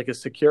 like a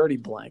security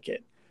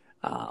blanket.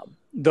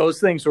 Those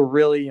things were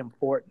really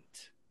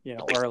important,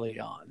 early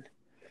on.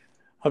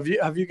 Have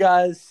you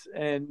guys,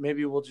 and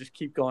maybe we'll just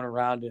keep going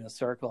around in a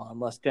circle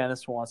unless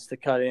Dennis wants to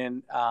cut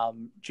in.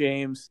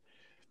 James,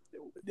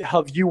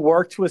 have you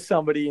worked with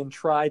somebody and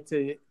tried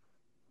to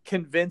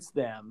convince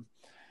them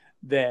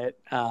that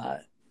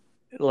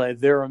like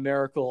they're a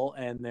miracle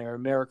and there are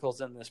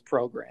miracles in this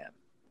program?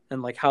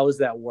 And like, how has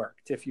that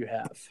worked, if you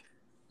have?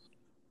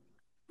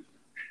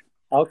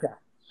 Okay.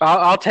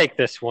 I'll take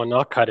this one.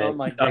 I'll cut it. Oh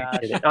my gosh.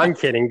 I'm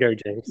kidding. Go,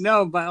 James.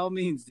 No, by all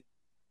means.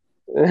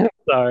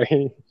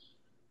 Sorry.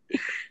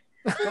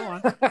 Go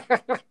on.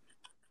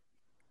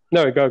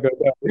 No, go.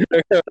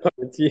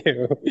 It's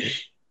you.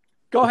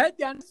 Go ahead,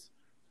 Dennis.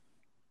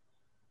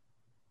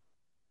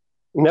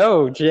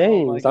 No,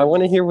 James. I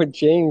want to hear what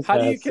James How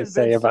do you has to convince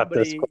say about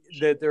this somebody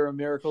question. that there are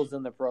miracles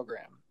in the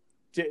program?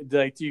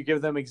 Do you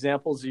give them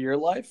examples of your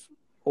life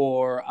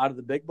or out of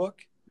the big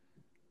book?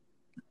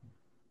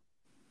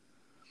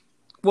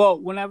 Well,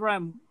 whenever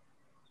I'm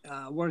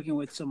working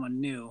with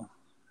someone new,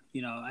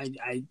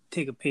 I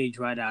take a page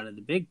right out of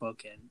the big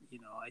book, and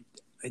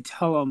I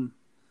tell them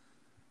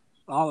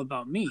all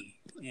about me,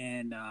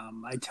 and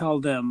I tell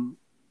them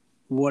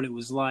what it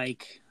was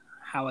like,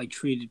 how I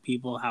treated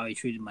people, how I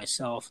treated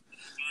myself,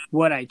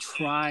 what I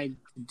tried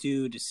to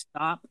do to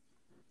stop,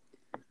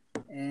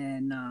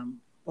 and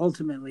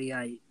ultimately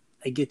I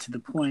get to the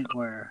point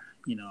where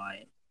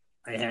I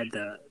had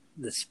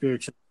the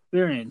spiritual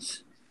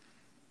experience,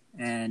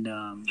 and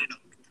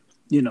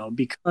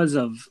because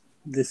of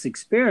this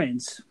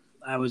experience,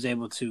 I was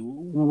able to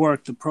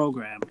work the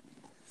program.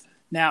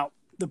 Now,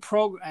 the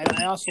program,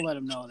 I also let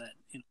them know that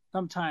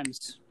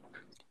sometimes,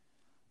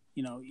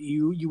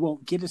 you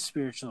won't get a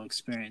spiritual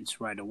experience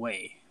right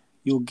away.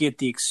 You'll get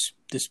the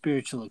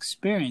spiritual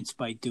experience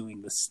by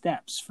doing the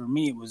steps. For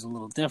me, it was a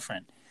little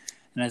different.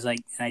 And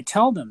I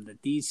tell them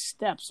that these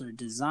steps are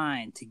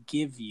designed to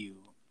give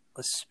you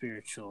a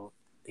spiritual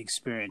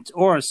experience,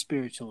 or a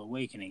spiritual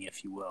awakening,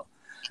 if you will,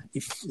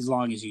 as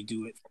long as you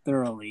do it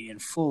thoroughly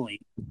and fully,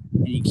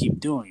 and you keep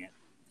doing it.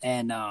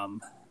 And a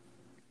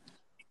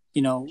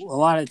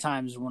lot of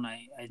times when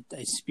I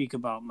speak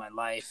about my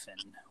life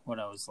and what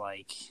I was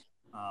like,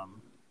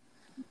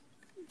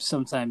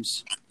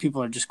 sometimes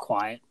people are just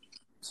quiet.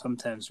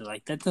 Sometimes they're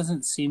like, that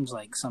doesn't seem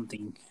like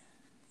something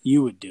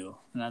you would do.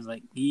 And I was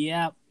like,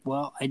 yeah,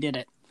 well, I did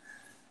it.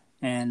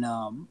 And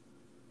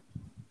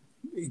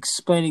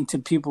explaining to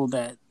people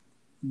that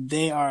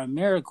they are a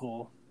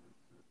miracle,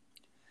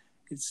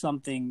 it's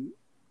something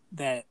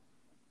that,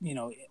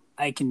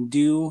 I can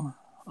do.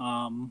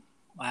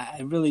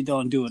 I really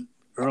don't do it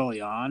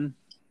early on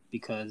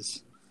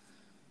because,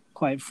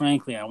 quite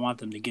frankly, I want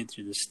them to get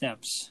through the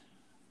steps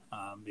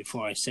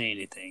before I say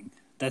anything.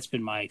 That's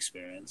been my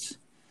experience.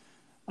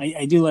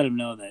 I do let them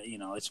know that,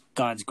 it's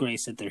God's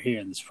grace that they're here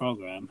in this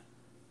program.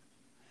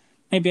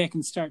 Maybe I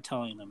can start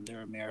telling them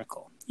they're a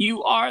miracle.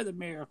 You are the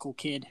miracle,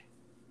 kid.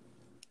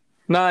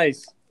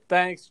 Nice.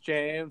 Thanks,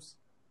 James.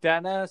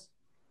 Dennis?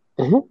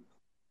 Mm-hmm.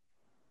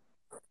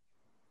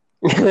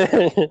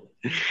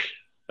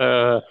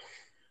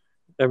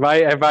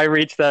 Have I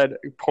reached that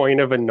point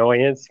of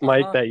annoyance,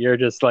 Mike, that you're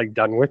just like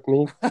done with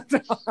me?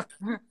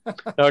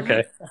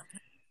 Okay.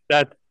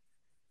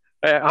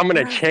 I'm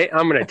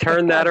gonna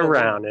turn that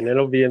around, and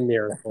it'll be a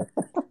miracle.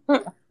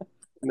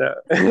 No,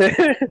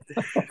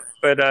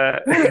 but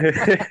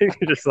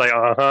just like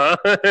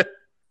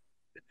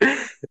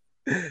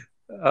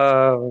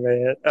Oh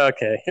man.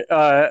 Okay.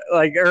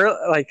 Like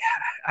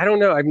I don't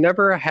know. I've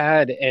never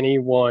had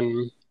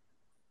anyone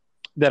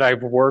that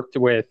I've worked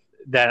with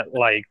that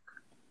like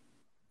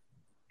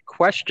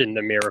questioned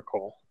the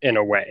miracle in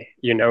a way.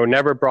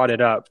 Never brought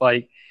it up.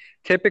 Like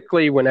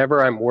typically,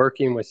 whenever I'm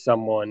working with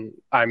someone,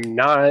 I'm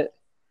not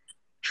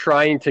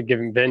trying to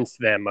convince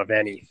them of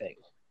anything.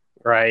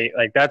 Right?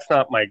 Like that's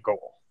not my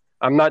goal.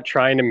 I'm not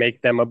trying to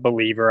make them a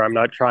believer. I'm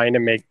not trying to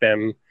make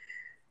them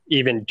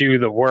even do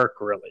the work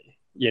really.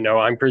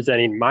 I'm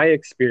presenting my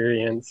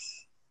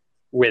experience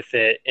with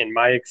it and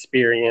my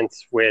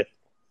experience with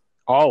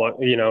all of,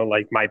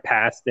 like my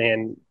past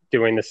and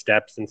doing the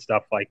steps and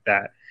stuff like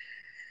that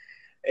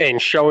and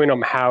showing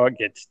them how it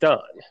gets done.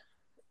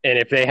 And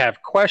if they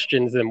have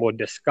questions, then we'll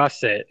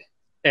discuss it.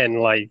 And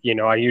I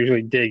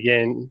usually dig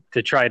in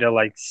to try to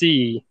like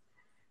see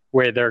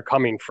where they're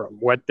coming from,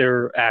 what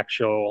their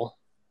actual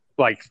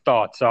like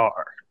thoughts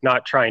are,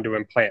 not trying to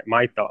implant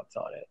my thoughts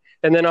on it.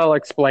 And then I'll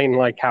explain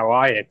like how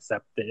I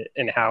accept it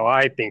and how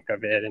I think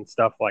of it and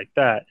stuff like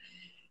that.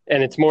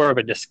 And it's more of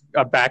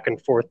a back and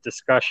forth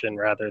discussion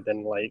rather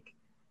than like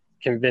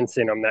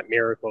convincing them that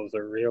miracles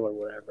are real or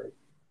whatever.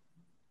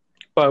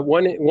 But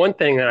one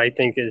thing that I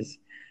think is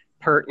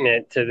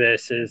pertinent to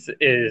this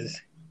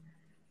is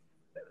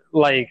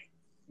like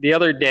the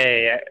other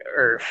day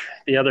or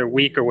the other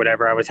week or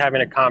whatever, I was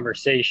having a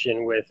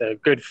conversation with a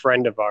good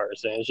friend of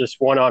ours, and it was just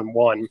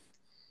one-on-one.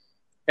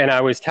 And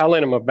I was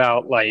telling him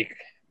about like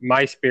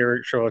my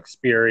spiritual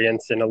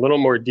experience in a little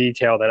more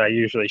detail than I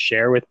usually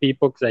share with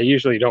people, because I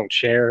usually don't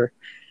share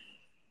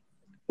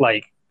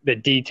like the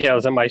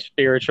details of my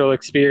spiritual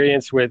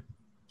experience with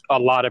a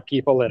lot of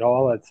people at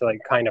all. It's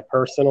like kind of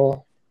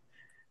personal.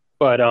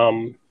 But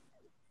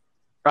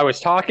I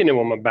was talking to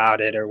him about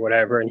it or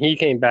whatever, and he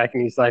came back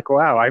and he's like,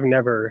 wow, I've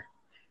never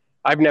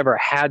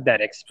had that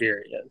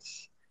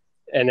experience.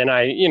 And then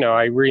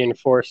I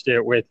reinforced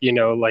it with,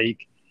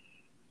 like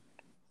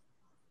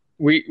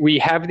we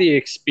have the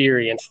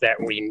experience that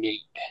we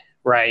need,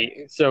 right?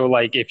 So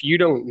like if you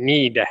don't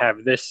need to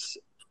have this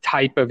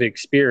type of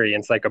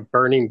experience, like a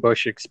burning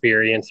bush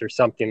experience or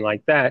something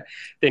like that,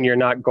 then you're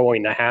not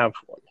going to have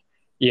one,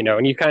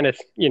 and you kind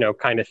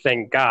of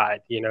thank God,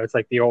 it's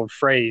like the old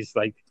phrase,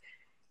 like,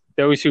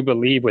 those who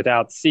believe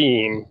without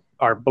seeing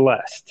are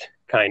blessed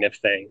kind of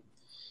thing.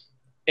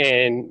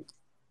 And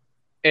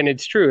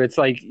it's true. It's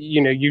like,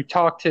 we've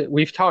talked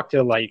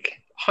to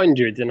like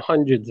hundreds and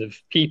hundreds of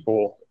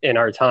people in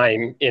our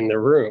time in the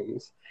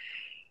rooms,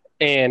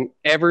 and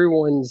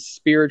everyone's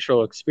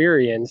spiritual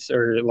experience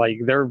or like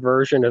their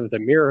version of the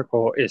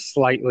miracle is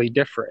slightly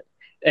different.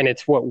 And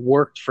it's what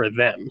worked for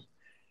them.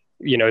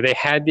 They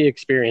had the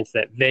experience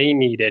that they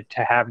needed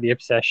to have the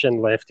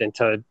obsession lift and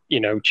to,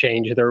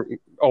 change their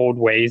old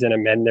ways and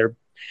amend their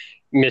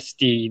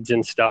misdeeds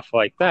and stuff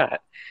like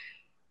that.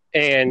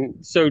 And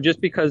so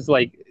just because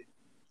like,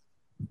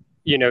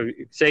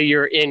 say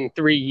you're in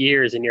 3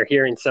 years and you're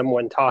hearing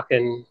someone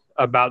talking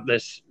about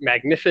this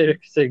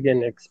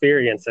magnificent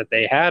experience that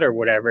they had or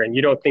whatever, and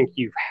you don't think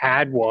you've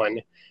had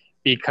one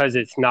because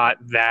it's not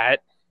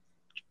that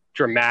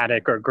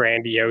dramatic or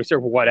grandiose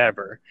or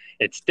whatever,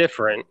 it's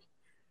different.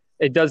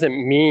 It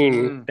doesn't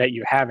mean that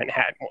you haven't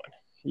had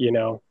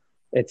one.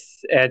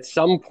 It's at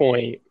some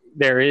point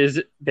there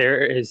is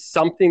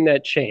something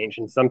that changed,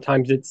 and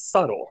sometimes it's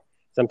subtle.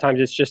 Sometimes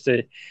it's just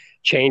a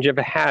change of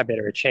a habit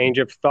or a change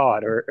of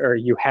thought, or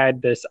you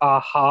had this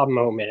aha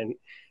moment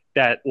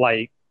that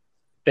like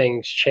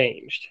things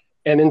changed.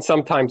 And then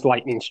sometimes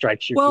lightning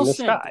strikes you from the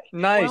sky.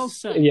 Nice. Well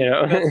said.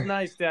 That's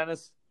nice,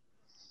 Dennis.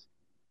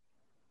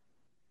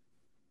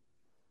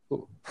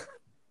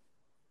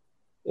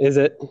 Is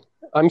it?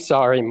 I'm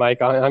sorry,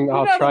 Mike.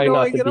 I'll try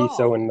not to be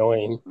so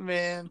annoying.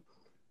 Man,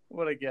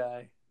 what a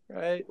guy,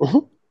 right?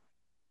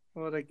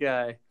 What a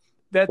guy.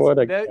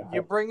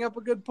 You bring up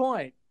a good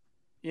point.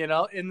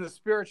 In the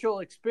spiritual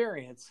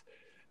experience,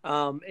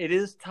 it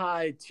is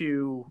tied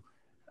to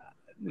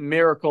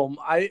miracle.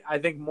 I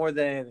think more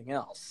than anything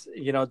else.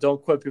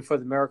 Don't quit before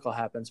the miracle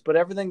happens. But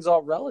everything's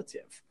all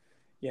relative.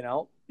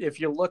 If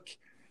you look,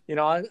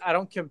 I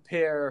don't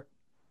compare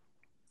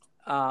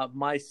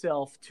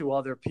myself to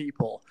other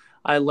people.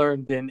 I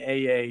learned in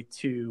AA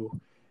to,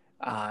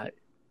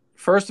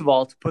 first of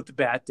all, to put the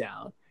bat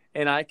down.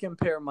 And I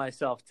compare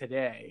myself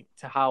today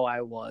to how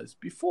I was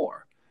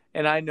before.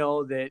 And I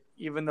know that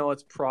even though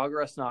it's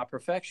progress, not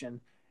perfection,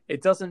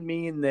 it doesn't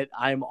mean that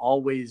I'm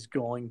always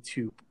going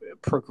to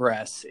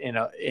progress in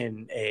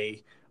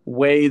a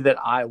way that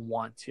I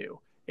want to.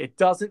 It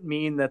doesn't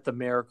mean that the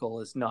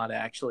miracle is not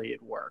actually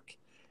at work.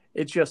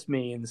 It just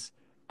means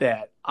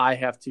that I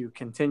have to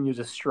continue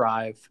to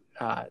strive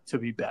to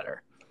be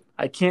better.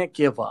 I can't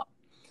give up.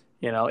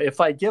 If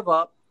I give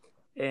up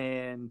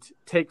and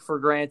take for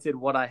granted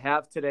what I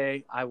have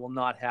today, I will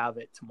not have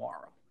it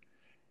tomorrow.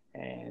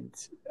 And,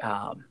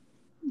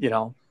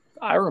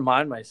 I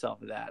remind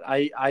myself of that.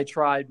 I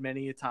tried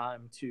many a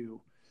time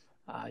to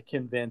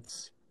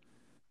convince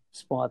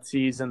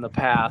sponsees in the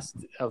past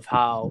of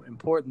how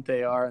important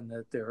they are and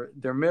that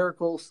they're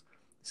miracles.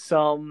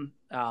 Some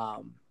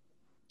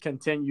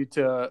continue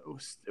to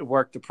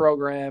work the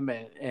program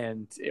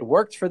and it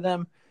worked for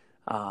them.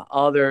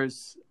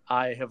 Others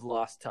I have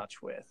lost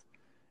touch with.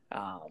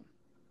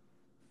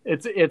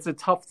 It's a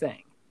tough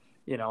thing.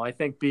 I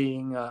think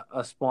being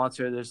a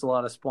sponsor, there's a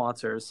lot of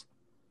sponsors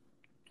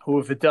who,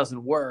 if it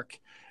doesn't work,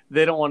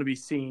 they don't want to be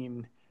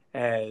seen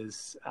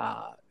as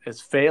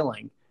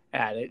failing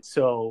at it.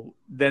 So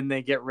then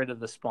they get rid of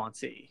the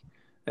sponsee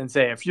and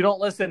say, if you don't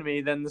listen to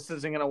me, then this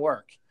isn't going to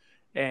work.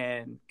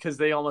 And because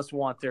they almost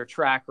want their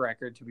track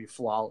record to be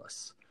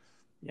flawless,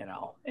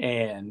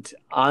 and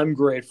I'm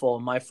grateful.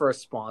 My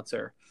first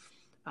sponsor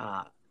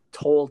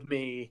told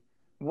me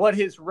what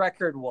his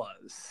record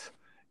was,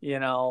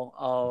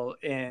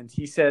 and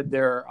he said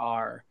there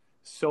are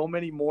so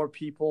many more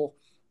people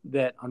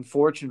that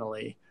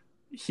unfortunately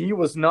he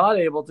was not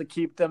able to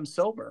keep them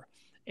sober,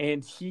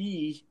 and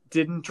he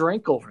didn't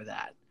drink over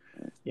that,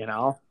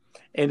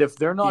 and if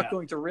they're not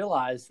going to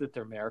realize that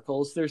they're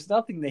miracles, there's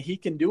nothing that he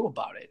can do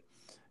about it.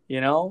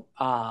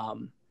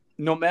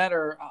 No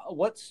matter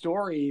what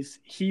stories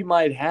he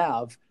might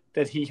have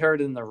that he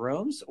heard in the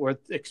rooms or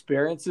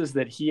experiences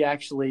that he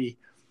actually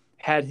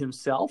had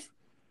himself,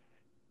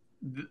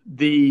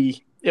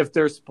 if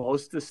they're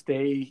supposed to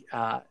stay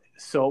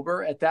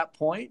sober at that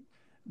point,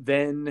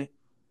 then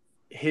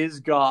his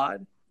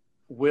God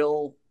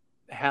will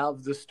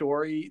have the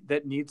story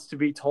that needs to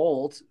be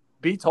told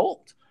be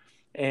told.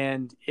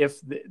 And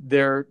if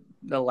the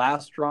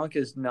last drunk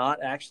is not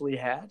actually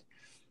had,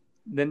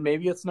 then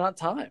maybe it's not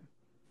time,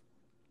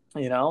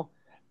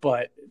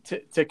 but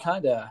to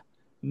kind of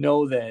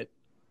know that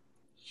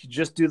you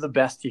just do the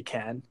best you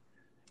can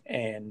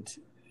and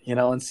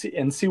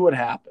see what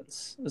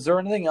happens. Is there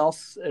anything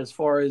else as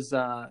far as,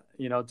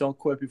 don't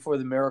quit before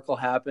the miracle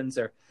happens?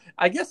 Or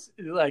I guess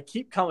like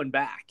keep coming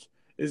back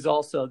is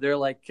also, they're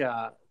like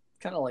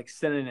kind of like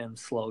synonym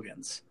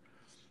slogans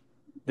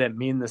that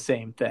mean the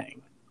same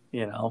thing,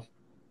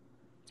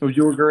 Would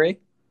you agree?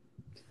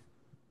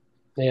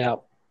 Yeah.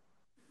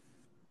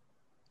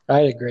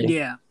 I agree.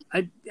 Yeah,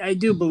 I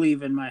do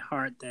believe in my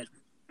heart that,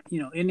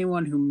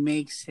 anyone who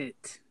makes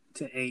it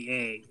to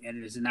AA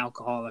and is an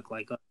alcoholic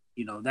like us,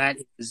 that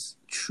is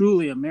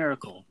truly a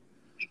miracle.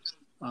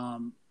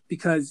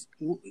 Because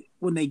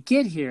when they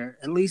get here,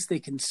 at least they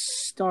can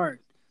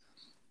start,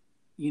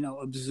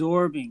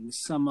 absorbing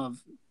some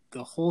of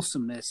the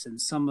wholesomeness and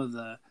some of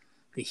the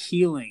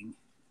healing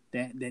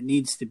that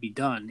needs to be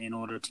done in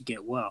order to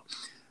get well.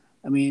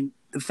 I mean,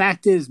 the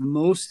fact is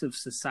most of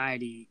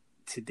society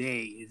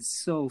today is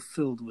so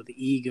filled with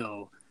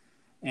ego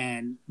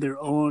and their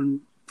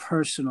own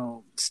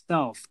personal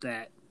self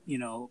that,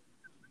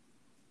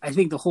 I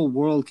think the whole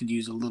world could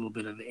use a little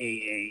bit of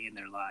AA in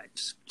their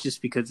lives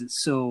just because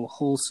it's so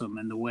wholesome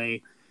and the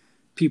way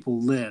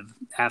people live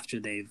after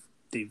they've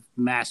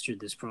mastered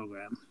this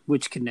program,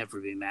 which can never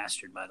be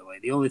mastered, by the way.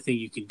 The only thing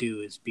you can do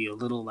is be a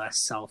little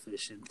less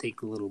selfish and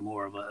think a little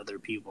more of other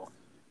people.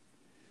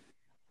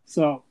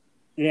 So,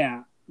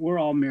 yeah, we're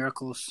all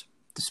miracles.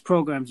 This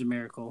program's a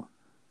miracle.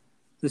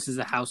 This is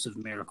a house of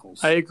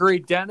miracles. I agree.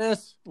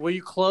 Dennis, will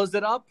you close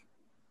it up?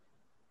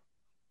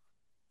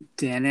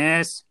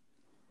 Dennis?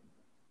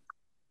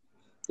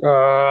 Who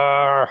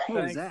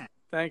was that?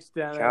 Thanks,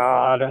 Dennis.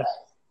 God,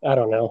 I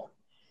don't know.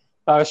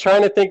 I was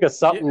trying to think of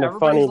something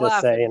funny to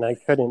say, and I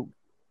couldn't.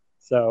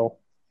 So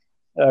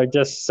I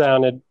just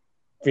sounded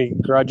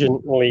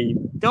begrudgingly.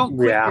 Don't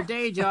quit your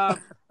day job.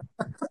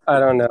 I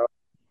don't know.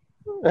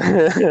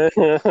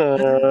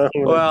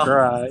 Well,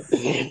 cry.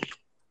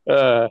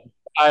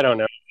 I don't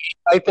know.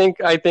 I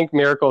think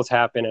miracles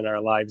happen in our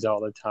lives all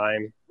the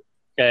time,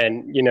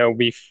 and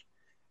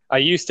I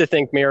used to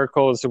think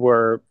miracles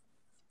were,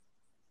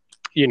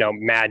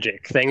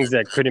 magic, things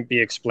that couldn't be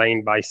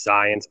explained by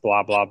science,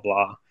 blah blah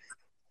blah.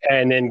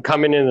 And then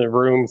coming in the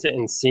rooms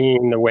and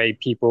seeing the way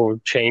people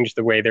change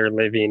the way they're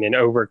living and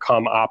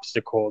overcome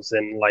obstacles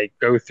and like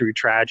go through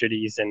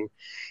tragedies and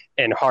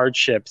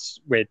hardships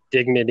with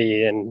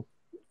dignity and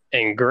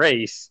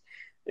grace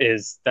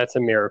that's a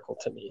miracle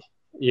to me.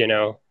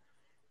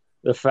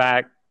 The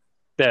fact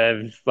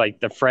that like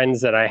the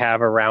friends that I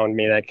have around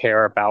me that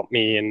care about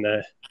me and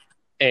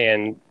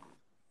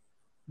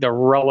the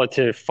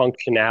relative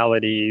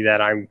functionality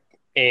that I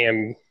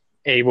am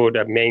able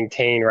to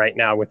maintain right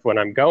now with what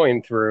I'm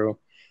going through,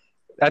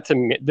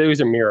 those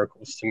are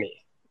miracles to me.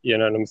 You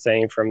know what I'm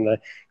saying? From the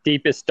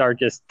deepest,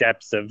 darkest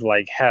depths of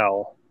like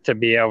hell to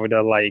be able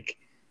to like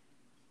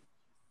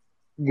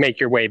make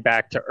your way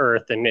back to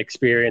earth and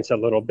experience a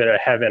little bit of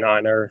heaven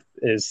on earth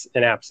is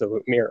an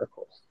absolute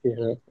miracle,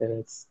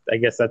 and I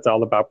guess that's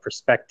all about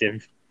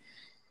perspective.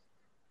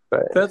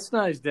 But that's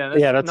nice,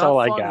 Dennis. Yeah, that's not all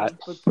I funny, got.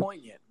 But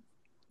poignant,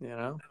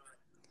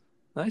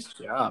 Nice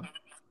job.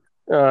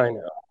 I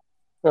know.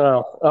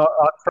 Well,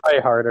 I'll try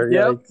harder.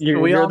 Yep. Like,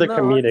 We you're all the know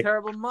how comedic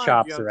terrible mine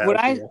chops goes.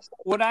 around here.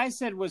 What I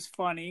said was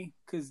funny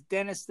because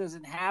Dennis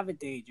doesn't have a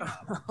day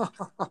job.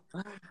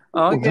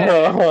 Okay.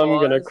 No, I'm Well,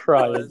 gonna it's-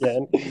 cry it's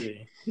again.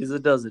 easy. He's a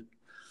does it.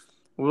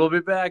 We'll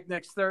be back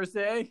next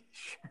Thursday,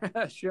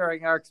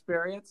 sharing our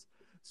experience,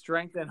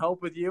 strength, and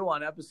hope with you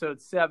on episode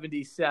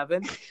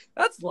 77.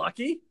 That's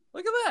lucky.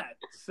 Look at that.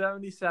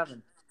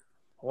 77.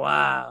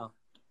 Wow.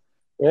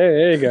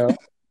 There you go.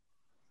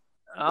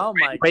 Oh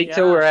my god. Wait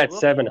till we're at We'll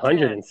be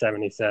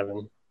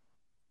 777.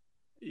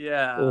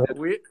 Yeah.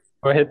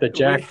 We'll hit the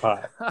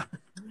jackpot.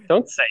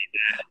 Don't say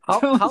How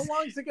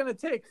long is it going to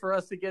take for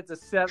us to get to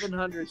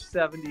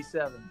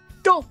 777?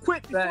 Don't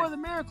quit before Thanks. the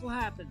miracle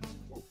happens.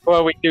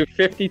 Well, we do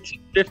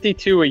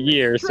 52 a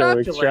year, so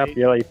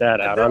extrapolate that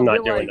And out. then I'm not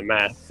we're doing like the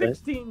math.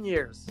 16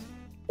 years.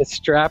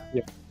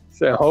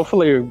 So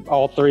hopefully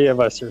all three of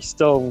us are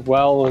still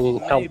well and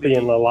healthy Maybe.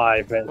 and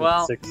alive at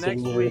Well, 16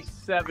 next years. week,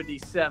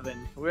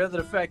 77. We're the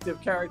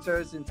defective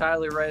characters,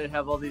 entirely right to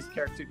have all these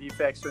character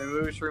defects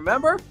removed.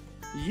 Remember,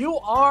 you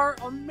are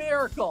a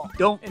miracle.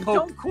 Don't And poke.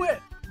 don't quit.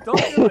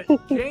 Don't do it.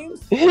 James,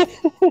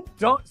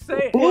 don't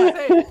say it.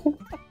 Say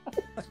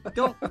it.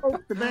 Don't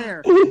poke the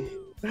bear.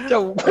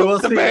 Don't We'll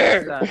the see you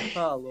bear. next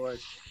time. Oh, Lord.